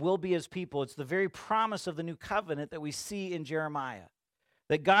and we'll be his people. It's the very promise of the new covenant that we see in Jeremiah.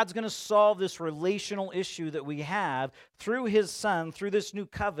 That God's going to solve this relational issue that we have through his son, through this new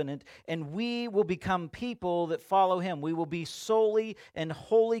covenant, and we will become people that follow him. We will be solely and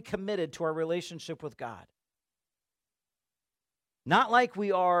wholly committed to our relationship with God. Not like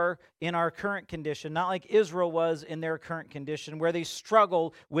we are in our current condition, not like Israel was in their current condition, where they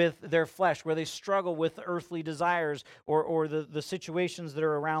struggle with their flesh, where they struggle with earthly desires or the situations that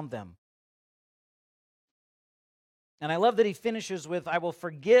are around them. And I love that he finishes with, "I will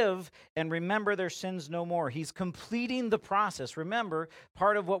forgive and remember their sins no more." He's completing the process. Remember,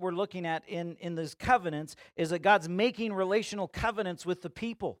 part of what we're looking at in these covenants is that God's making relational covenants with the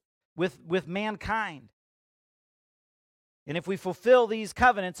people, with mankind. And if we fulfill these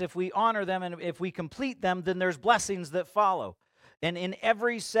covenants, if we honor them, and if we complete them, then there's blessings that follow. And in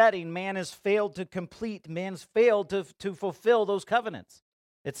every setting, man has failed to complete, man's failed to fulfill those covenants.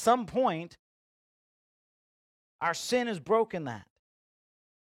 At some point, our sin has broken that.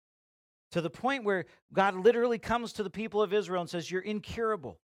 To the point where God literally comes to the people of Israel and says, "You're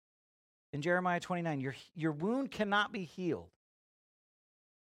incurable." In Jeremiah 29, your wound cannot be healed.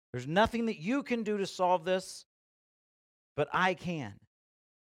 There's nothing that you can do to solve this, but I can.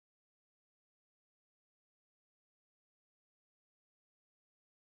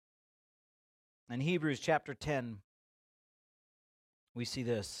 In Hebrews chapter 10, we see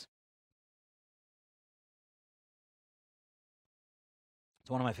this. It's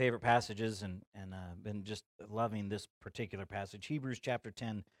one of my favorite passages, and I've been just loving this particular passage. Hebrews chapter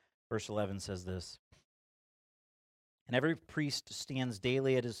 10, verse 11 says this, "And every priest stands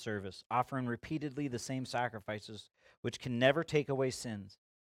daily at his service, offering repeatedly the same sacrifices, which can never take away sins.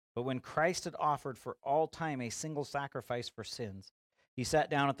 But when Christ had offered for all time a single sacrifice for sins, he sat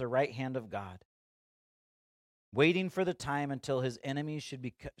down at the right hand of God, waiting for the time until his enemies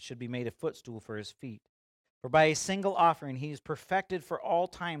should be made a footstool for his feet. For by a single offering he has perfected for all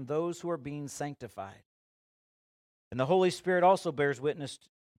time those who are being sanctified. And the Holy Spirit also bears witness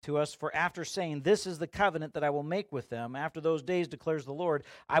to us, for after saying, 'This is the covenant that I will make with them after those days, declares the Lord,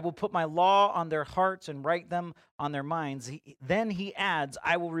 I will put my law on their hearts and write them on their minds.' Then he adds,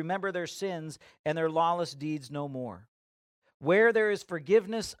 'I will remember their sins and their lawless deeds no more. Where there is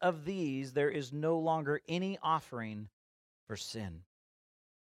forgiveness of these, there is no longer any offering for sin.'"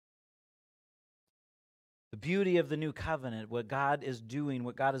 The beauty of the new covenant, what God is doing,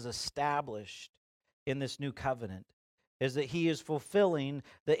 what God has established in this new covenant, is that he is fulfilling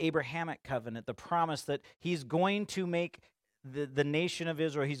the Abrahamic covenant, the promise that he's going to make the nation of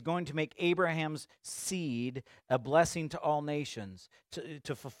Israel, he's going to make Abraham's seed a blessing to all nations,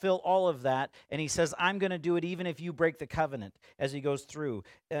 to fulfill all of that. And he says, "I'm going to do it even if you break the covenant," as he goes through.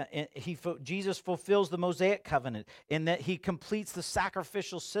 Jesus fulfills the Mosaic covenant in that he completes the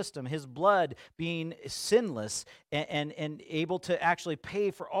sacrificial system, his blood being sinless and able to actually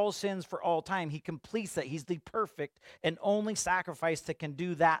pay for all sins for all time. He completes that. He's the perfect and only sacrifice that can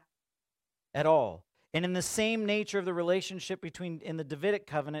do that at all. And in the same nature of the relationship in the Davidic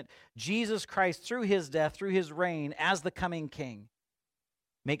covenant, Jesus Christ, through his death, through his reign as the coming king,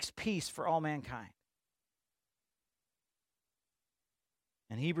 makes peace for all mankind.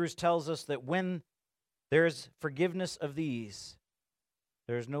 And Hebrews tells us that when there is forgiveness of these,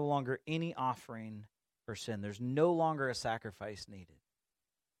 there is no longer any offering for sin. There's no longer a sacrifice needed.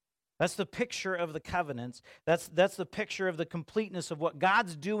 That's the picture of the covenants. That's the picture of the completeness of what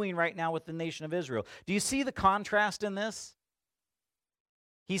God's doing right now with the nation of Israel. Do you see the contrast in this?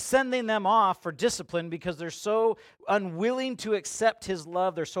 He's sending them off for discipline because they're so unwilling to accept his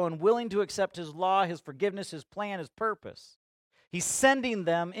love. They're so unwilling to accept his law, his forgiveness, his plan, his purpose. He's sending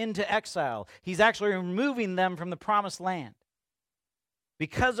them into exile. He's actually removing them from the promised land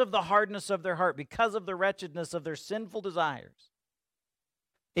because of the hardness of their heart, because of the wretchedness of their sinful desires.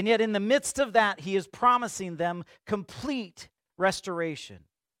 And yet in the midst of that, he is promising them complete restoration.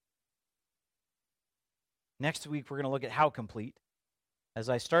 Next week, we're going to look at how complete. As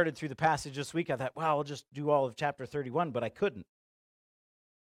I started through the passage this week, I thought, well, I'll just do all of chapter 31, but I couldn't.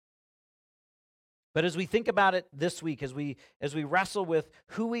 But as we think about it this week, as we wrestle with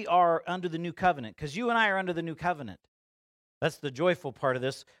who we are under the new covenant, because you and I are under the new covenant. That's the joyful part of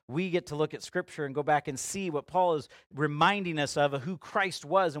this. We get to look at Scripture and go back and see what Paul is reminding us of who Christ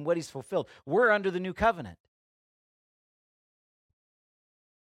was and what he's fulfilled. We're under the new covenant.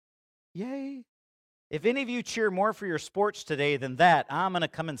 Yay. If any of you cheer more for your sports today than that, I'm going to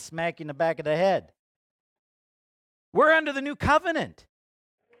come and smack you in the back of the head. We're under the new covenant.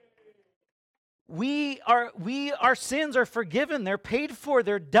 Our sins are forgiven. They're paid for.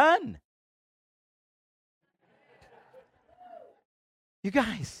 They're done. You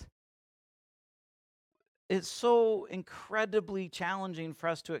guys, it's so incredibly challenging for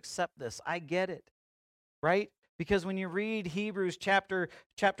us to accept this. I get it, right? Because when you read Hebrews chapter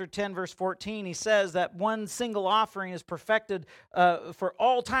 10, verse 14, he says that one single offering is perfected for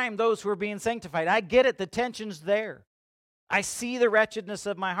all time those who are being sanctified. I get it. The tension's there. I see the wretchedness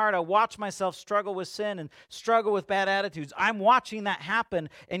of my heart. I watch myself struggle with sin and struggle with bad attitudes. I'm watching that happen,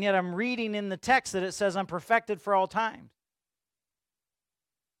 and yet I'm reading in the text that it says I'm perfected for all time.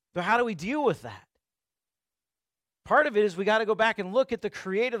 So how do we deal with that? Part of it is we got to go back and look at the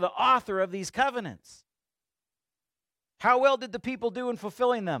creator, the author of these covenants. How well did the people do in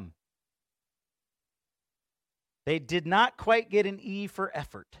fulfilling them? They did not quite get an E for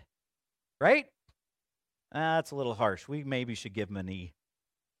effort, right? That's a little harsh. We maybe should give them an E.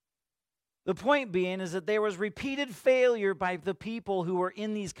 The point being is that there was repeated failure by the people who were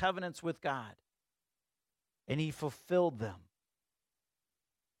in these covenants with God, and he fulfilled them.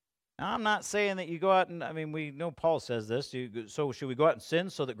 Now, I'm not saying that you go out and, we know Paul says this, so should we go out and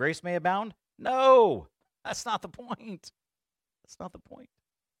sin so that grace may abound? No, that's not the point. That's not the point.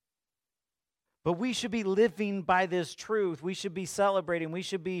 But we should be living by this truth. We should be celebrating. We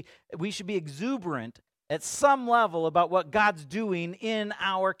should be exuberant at some level about what God's doing in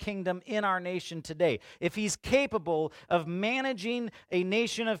our kingdom, in our nation today. If he's capable of managing a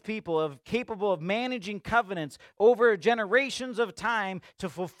nation of people, capable of managing covenants over generations of time to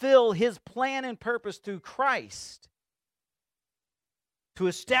fulfill his plan and purpose through Christ, to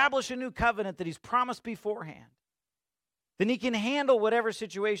establish a new covenant that he's promised beforehand, then he can handle whatever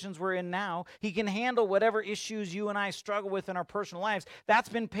situations we're in now. He can handle whatever issues you and I struggle with in our personal lives. That's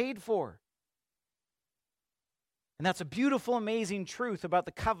been paid for. And that's a beautiful, amazing truth about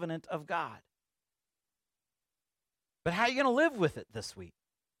the covenant of God. But how are you going to live with it this week?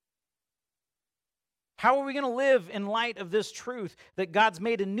 How are we going to live in light of this truth that God's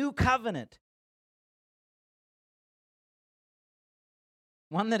made a new covenant?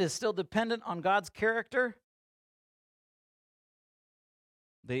 One that is still dependent on God's character?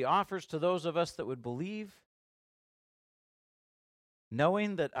 That he offers to those of us that would believe,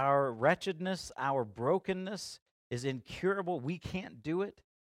 knowing that our wretchedness, our brokenness is incurable. We can't do it.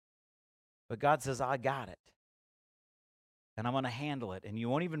 But God says, I got it. And I'm going to handle it. And you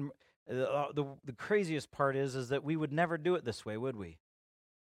won't even, the craziest part is that we would never do it this way, would we?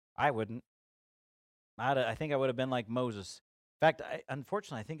 I wouldn't. I think I would have been like Moses. In fact,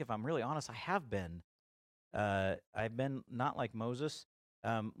 unfortunately, I think if I'm really honest, I have been. I've been not like Moses,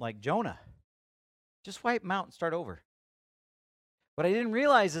 like Jonah. Just wipe them out and start over. What I didn't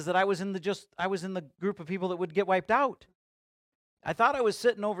realize is that I was in the group of people that would get wiped out. I thought I was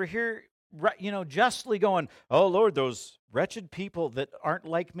sitting over here, justly going, "Oh Lord, those wretched people that aren't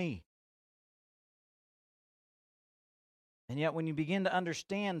like me." And yet when you begin to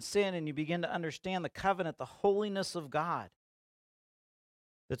understand sin and you begin to understand the covenant, the holiness of God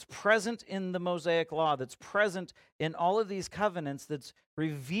that's present in the Mosaic law, that's present in all of these covenants, that's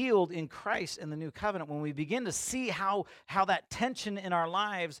revealed in Christ in the new covenant, when we begin to see how that tension in our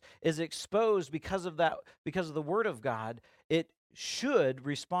lives is exposed because of the Word of God, it should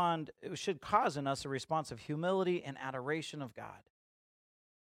cause in us a response of humility and adoration of God.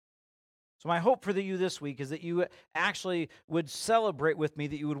 So my hope for you this week is that you actually would celebrate with me,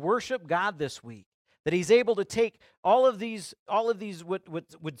 that you would worship God this week, that he's able to take all of these what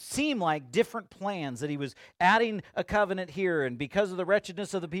would seem like different plans, that he was adding a covenant here, and because of the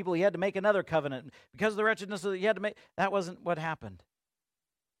wretchedness of the people, he had to make another covenant. Because of the wretchedness he had to make, that wasn't what happened.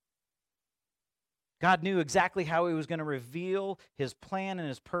 God knew exactly how he was going to reveal his plan and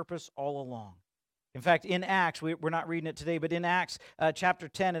his purpose all along. In fact, in Acts, we're not reading it today, but in Acts chapter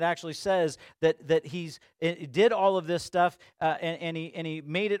 10, it actually says that he did all of this stuff and he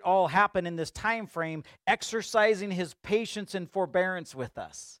made it all happen in this time frame, exercising his patience and forbearance with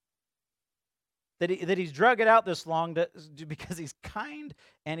us. That he's drug it out this long because he's kind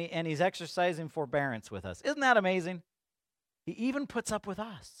and he's exercising forbearance with us. Isn't that amazing? He even puts up with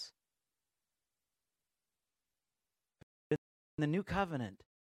us. In the new covenant,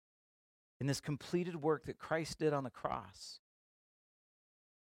 in this completed work that Christ did on the cross,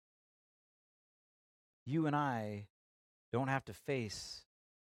 you and I don't have to face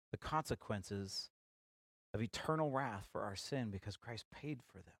the consequences of eternal wrath for our sin because Christ paid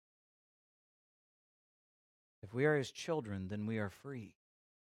for them. If we are his children, then we are free.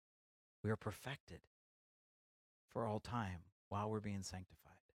 We are perfected for all time while we're being sanctified.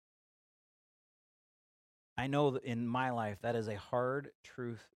 I know that in my life that is a hard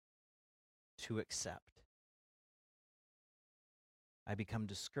truth to accept. I become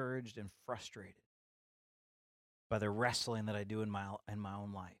discouraged and frustrated by the wrestling that I do in my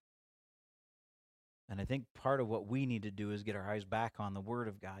own life. And I think part of what we need to do is get our eyes back on the Word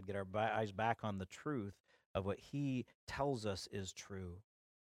of God, get our eyes back on the truth of what he tells us is true,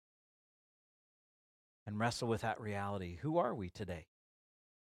 and wrestle with that reality. Who are we today?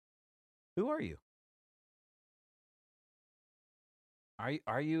 Who are you?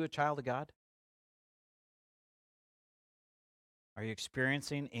 Are you a child of God? Are you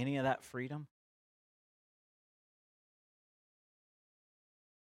experiencing any of that freedom?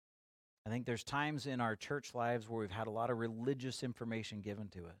 I think there's times in our church lives where we've had a lot of religious information given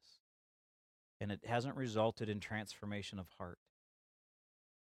to us, and it hasn't resulted in transformation of heart.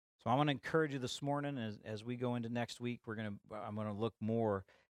 So I want to encourage you this morning as we go into next week. I'm going to look more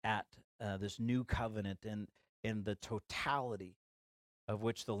at this new covenant and the totality of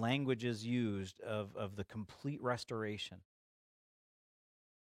which the language is used of the complete restoration.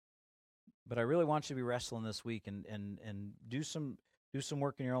 But I really want you to be wrestling this week and do some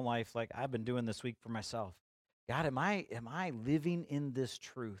work in your own life, like I've been doing this week for myself. God, am I living in this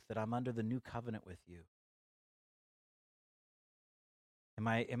truth that I'm under the new covenant with you? Am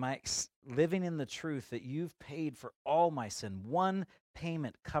I living in the truth that you've paid for all my sin? One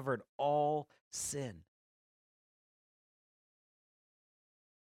payment covered all sin.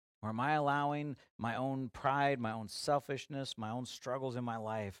 Or am I allowing my own pride, my own selfishness, my own struggles in my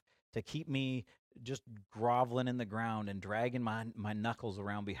life to keep me just groveling in the ground and dragging my knuckles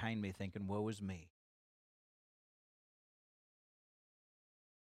around behind me thinking, woe is me?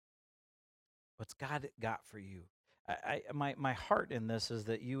 What's God got for you? My heart in this is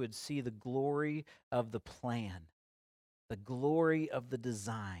that you would see the glory of the plan, the glory of the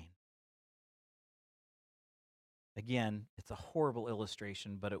design. Again, it's a horrible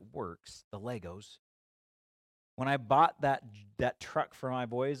illustration, but it works. The Legos. When I bought that truck for my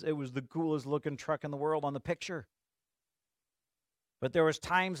boys, it was the coolest looking truck in the world on the picture. But there was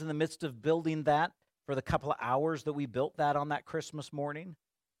times in the midst of building that, for the couple of hours that we built that on that Christmas morning,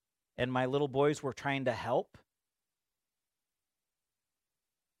 and my little boys were trying to help,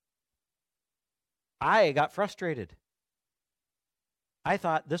 I got frustrated. I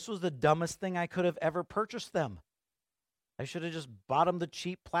thought this was the dumbest thing I could have ever purchased them. I should have just bought them the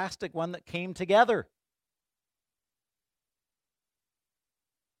cheap plastic one that came together.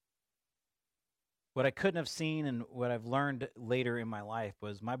 What I couldn't have seen and what I've learned later in my life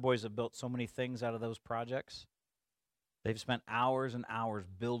was my boys have built so many things out of those projects. They've spent hours and hours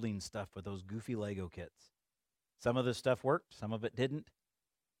building stuff with those goofy Lego kits. Some of this stuff worked, some of it didn't,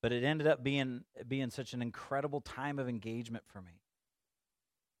 but it ended up being such an incredible time of engagement for me.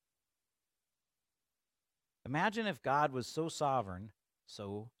 Imagine if God was so sovereign.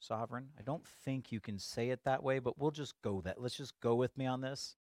 I don't think you can say it that way, but we'll just go that. Let's just go with me on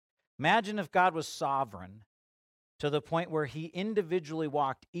this. Imagine if God was sovereign to the point where he individually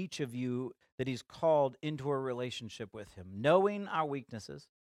walked each of you that he's called into a relationship with him, knowing our weaknesses,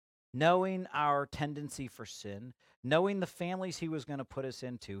 knowing our tendency for sin, knowing the families he was going to put us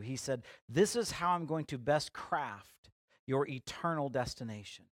into. He said, this is how I'm going to best craft your eternal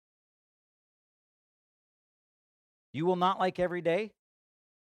destination. You will not like every day. In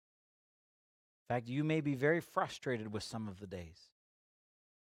fact, you may be very frustrated with some of the days.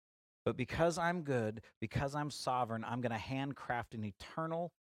 But because I'm good, because I'm sovereign, I'm going to handcraft an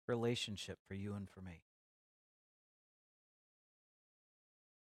eternal relationship for you and for me.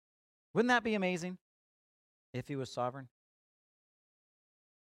 Wouldn't that be amazing if he was sovereign?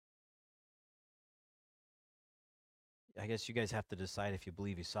 I guess you guys have to decide if you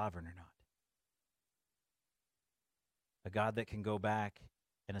believe he's sovereign or not. a God that can go back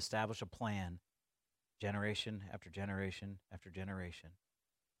and establish a plan generation after generation after generation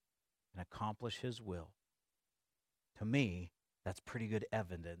and accomplish his will. To me, that's pretty good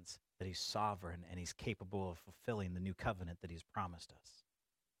evidence that he's sovereign and he's capable of fulfilling the new covenant that he's promised us.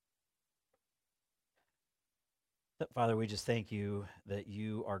 Father, we just thank you that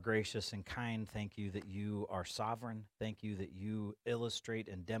you are gracious and kind. Thank you that you are sovereign. Thank you that you illustrate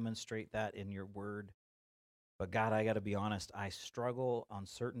and demonstrate that in your word. But God, I got to be honest, I struggle on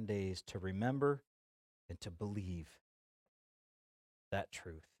certain days to remember and to believe that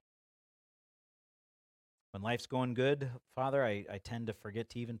truth. When life's going good, Father, I tend to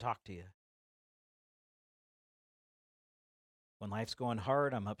forget to even talk to you. When life's going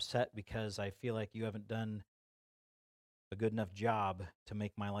hard, I'm upset because I feel like you haven't done a good enough job to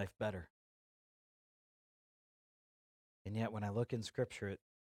make my life better. And yet when I look in Scripture, it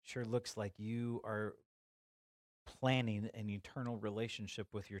sure looks like you are planning an eternal relationship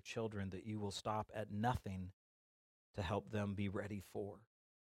with your children that you will stop at nothing to help them be ready for.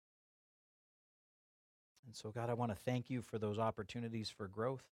 And so, God, I want to thank you for those opportunities for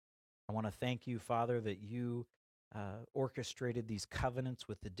growth. I want to thank you, Father, that you orchestrated these covenants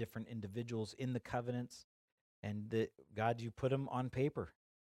with the different individuals in the covenants, and that, God, you put them on paper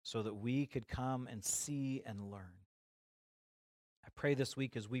so that we could come and see and learn. I pray this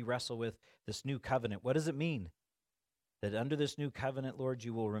week as we wrestle with this new covenant, what does it mean? That under this new covenant, Lord,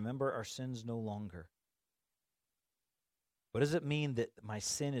 you will remember our sins no longer. What does it mean that my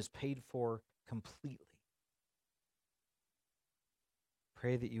sin is paid for completely?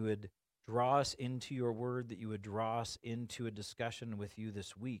 Pray that you would draw us into your word, that you would draw us into a discussion with you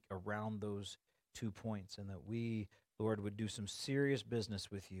this week around those 2 points, and that we, Lord, would do some serious business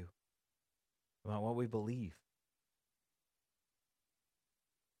with you about what we believe.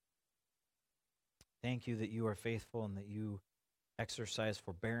 Thank you that you are faithful and that you exercise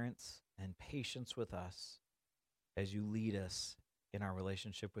forbearance and patience with us as you lead us in our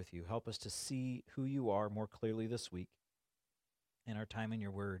relationship with you. Help us to see who you are more clearly this week in our time in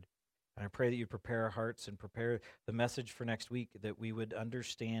your word. And I pray that you prepare our hearts and prepare the message for next week, that we would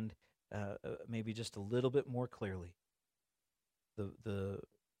understand maybe just a little bit more clearly the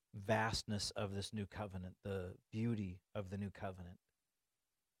vastness of this new covenant, the beauty of the new covenant,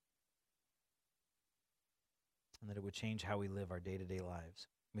 and that it would change how we live our day-to-day lives.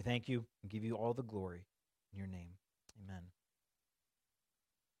 We thank you and give you all the glory in your name. Amen.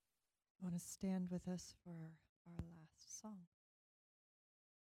 I want to stand with us for our last song.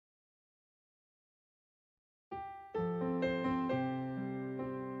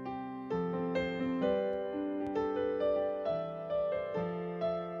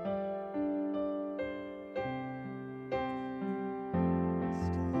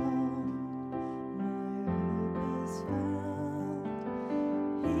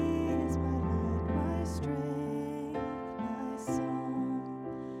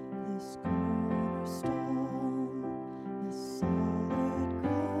 This cornerstone, this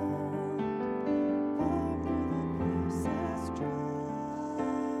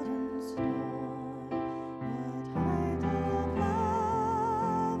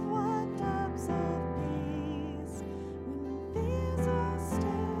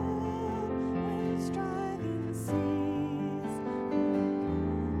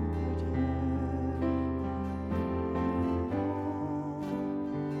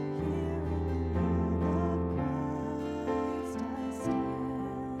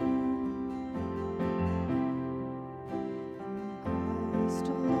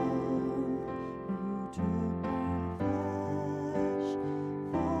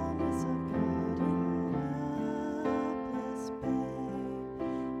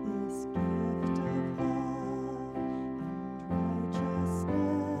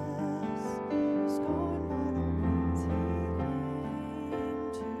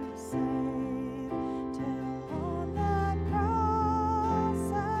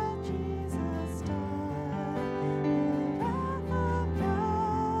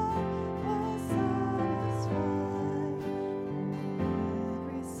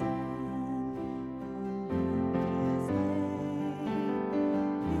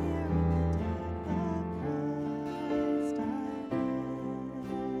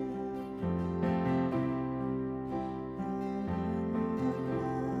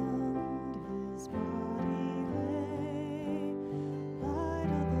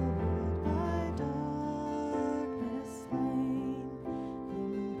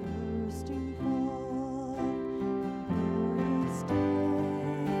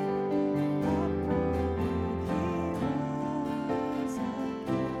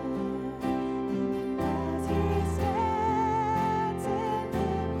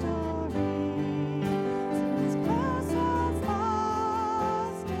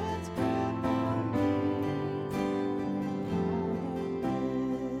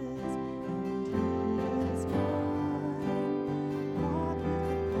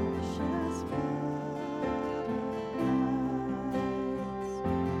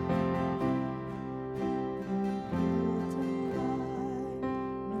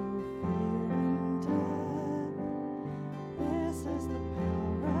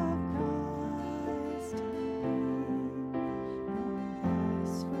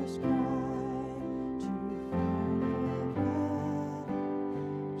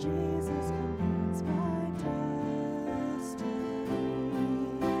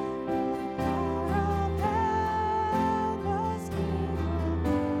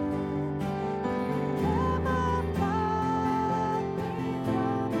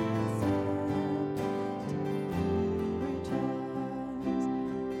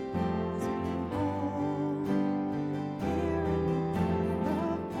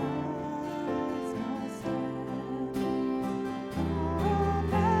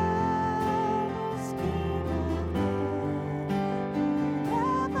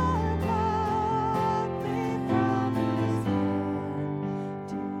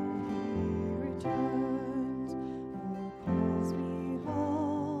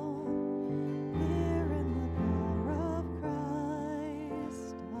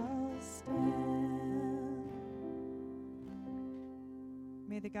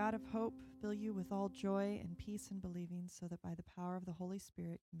the God of hope fill you with all joy and peace in believing, so that by the power of the Holy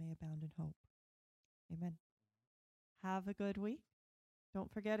Spirit you may abound in hope. Amen. Have a good week.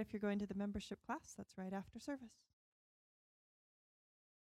 Don't forget, if you're going to the membership class, that's right after service.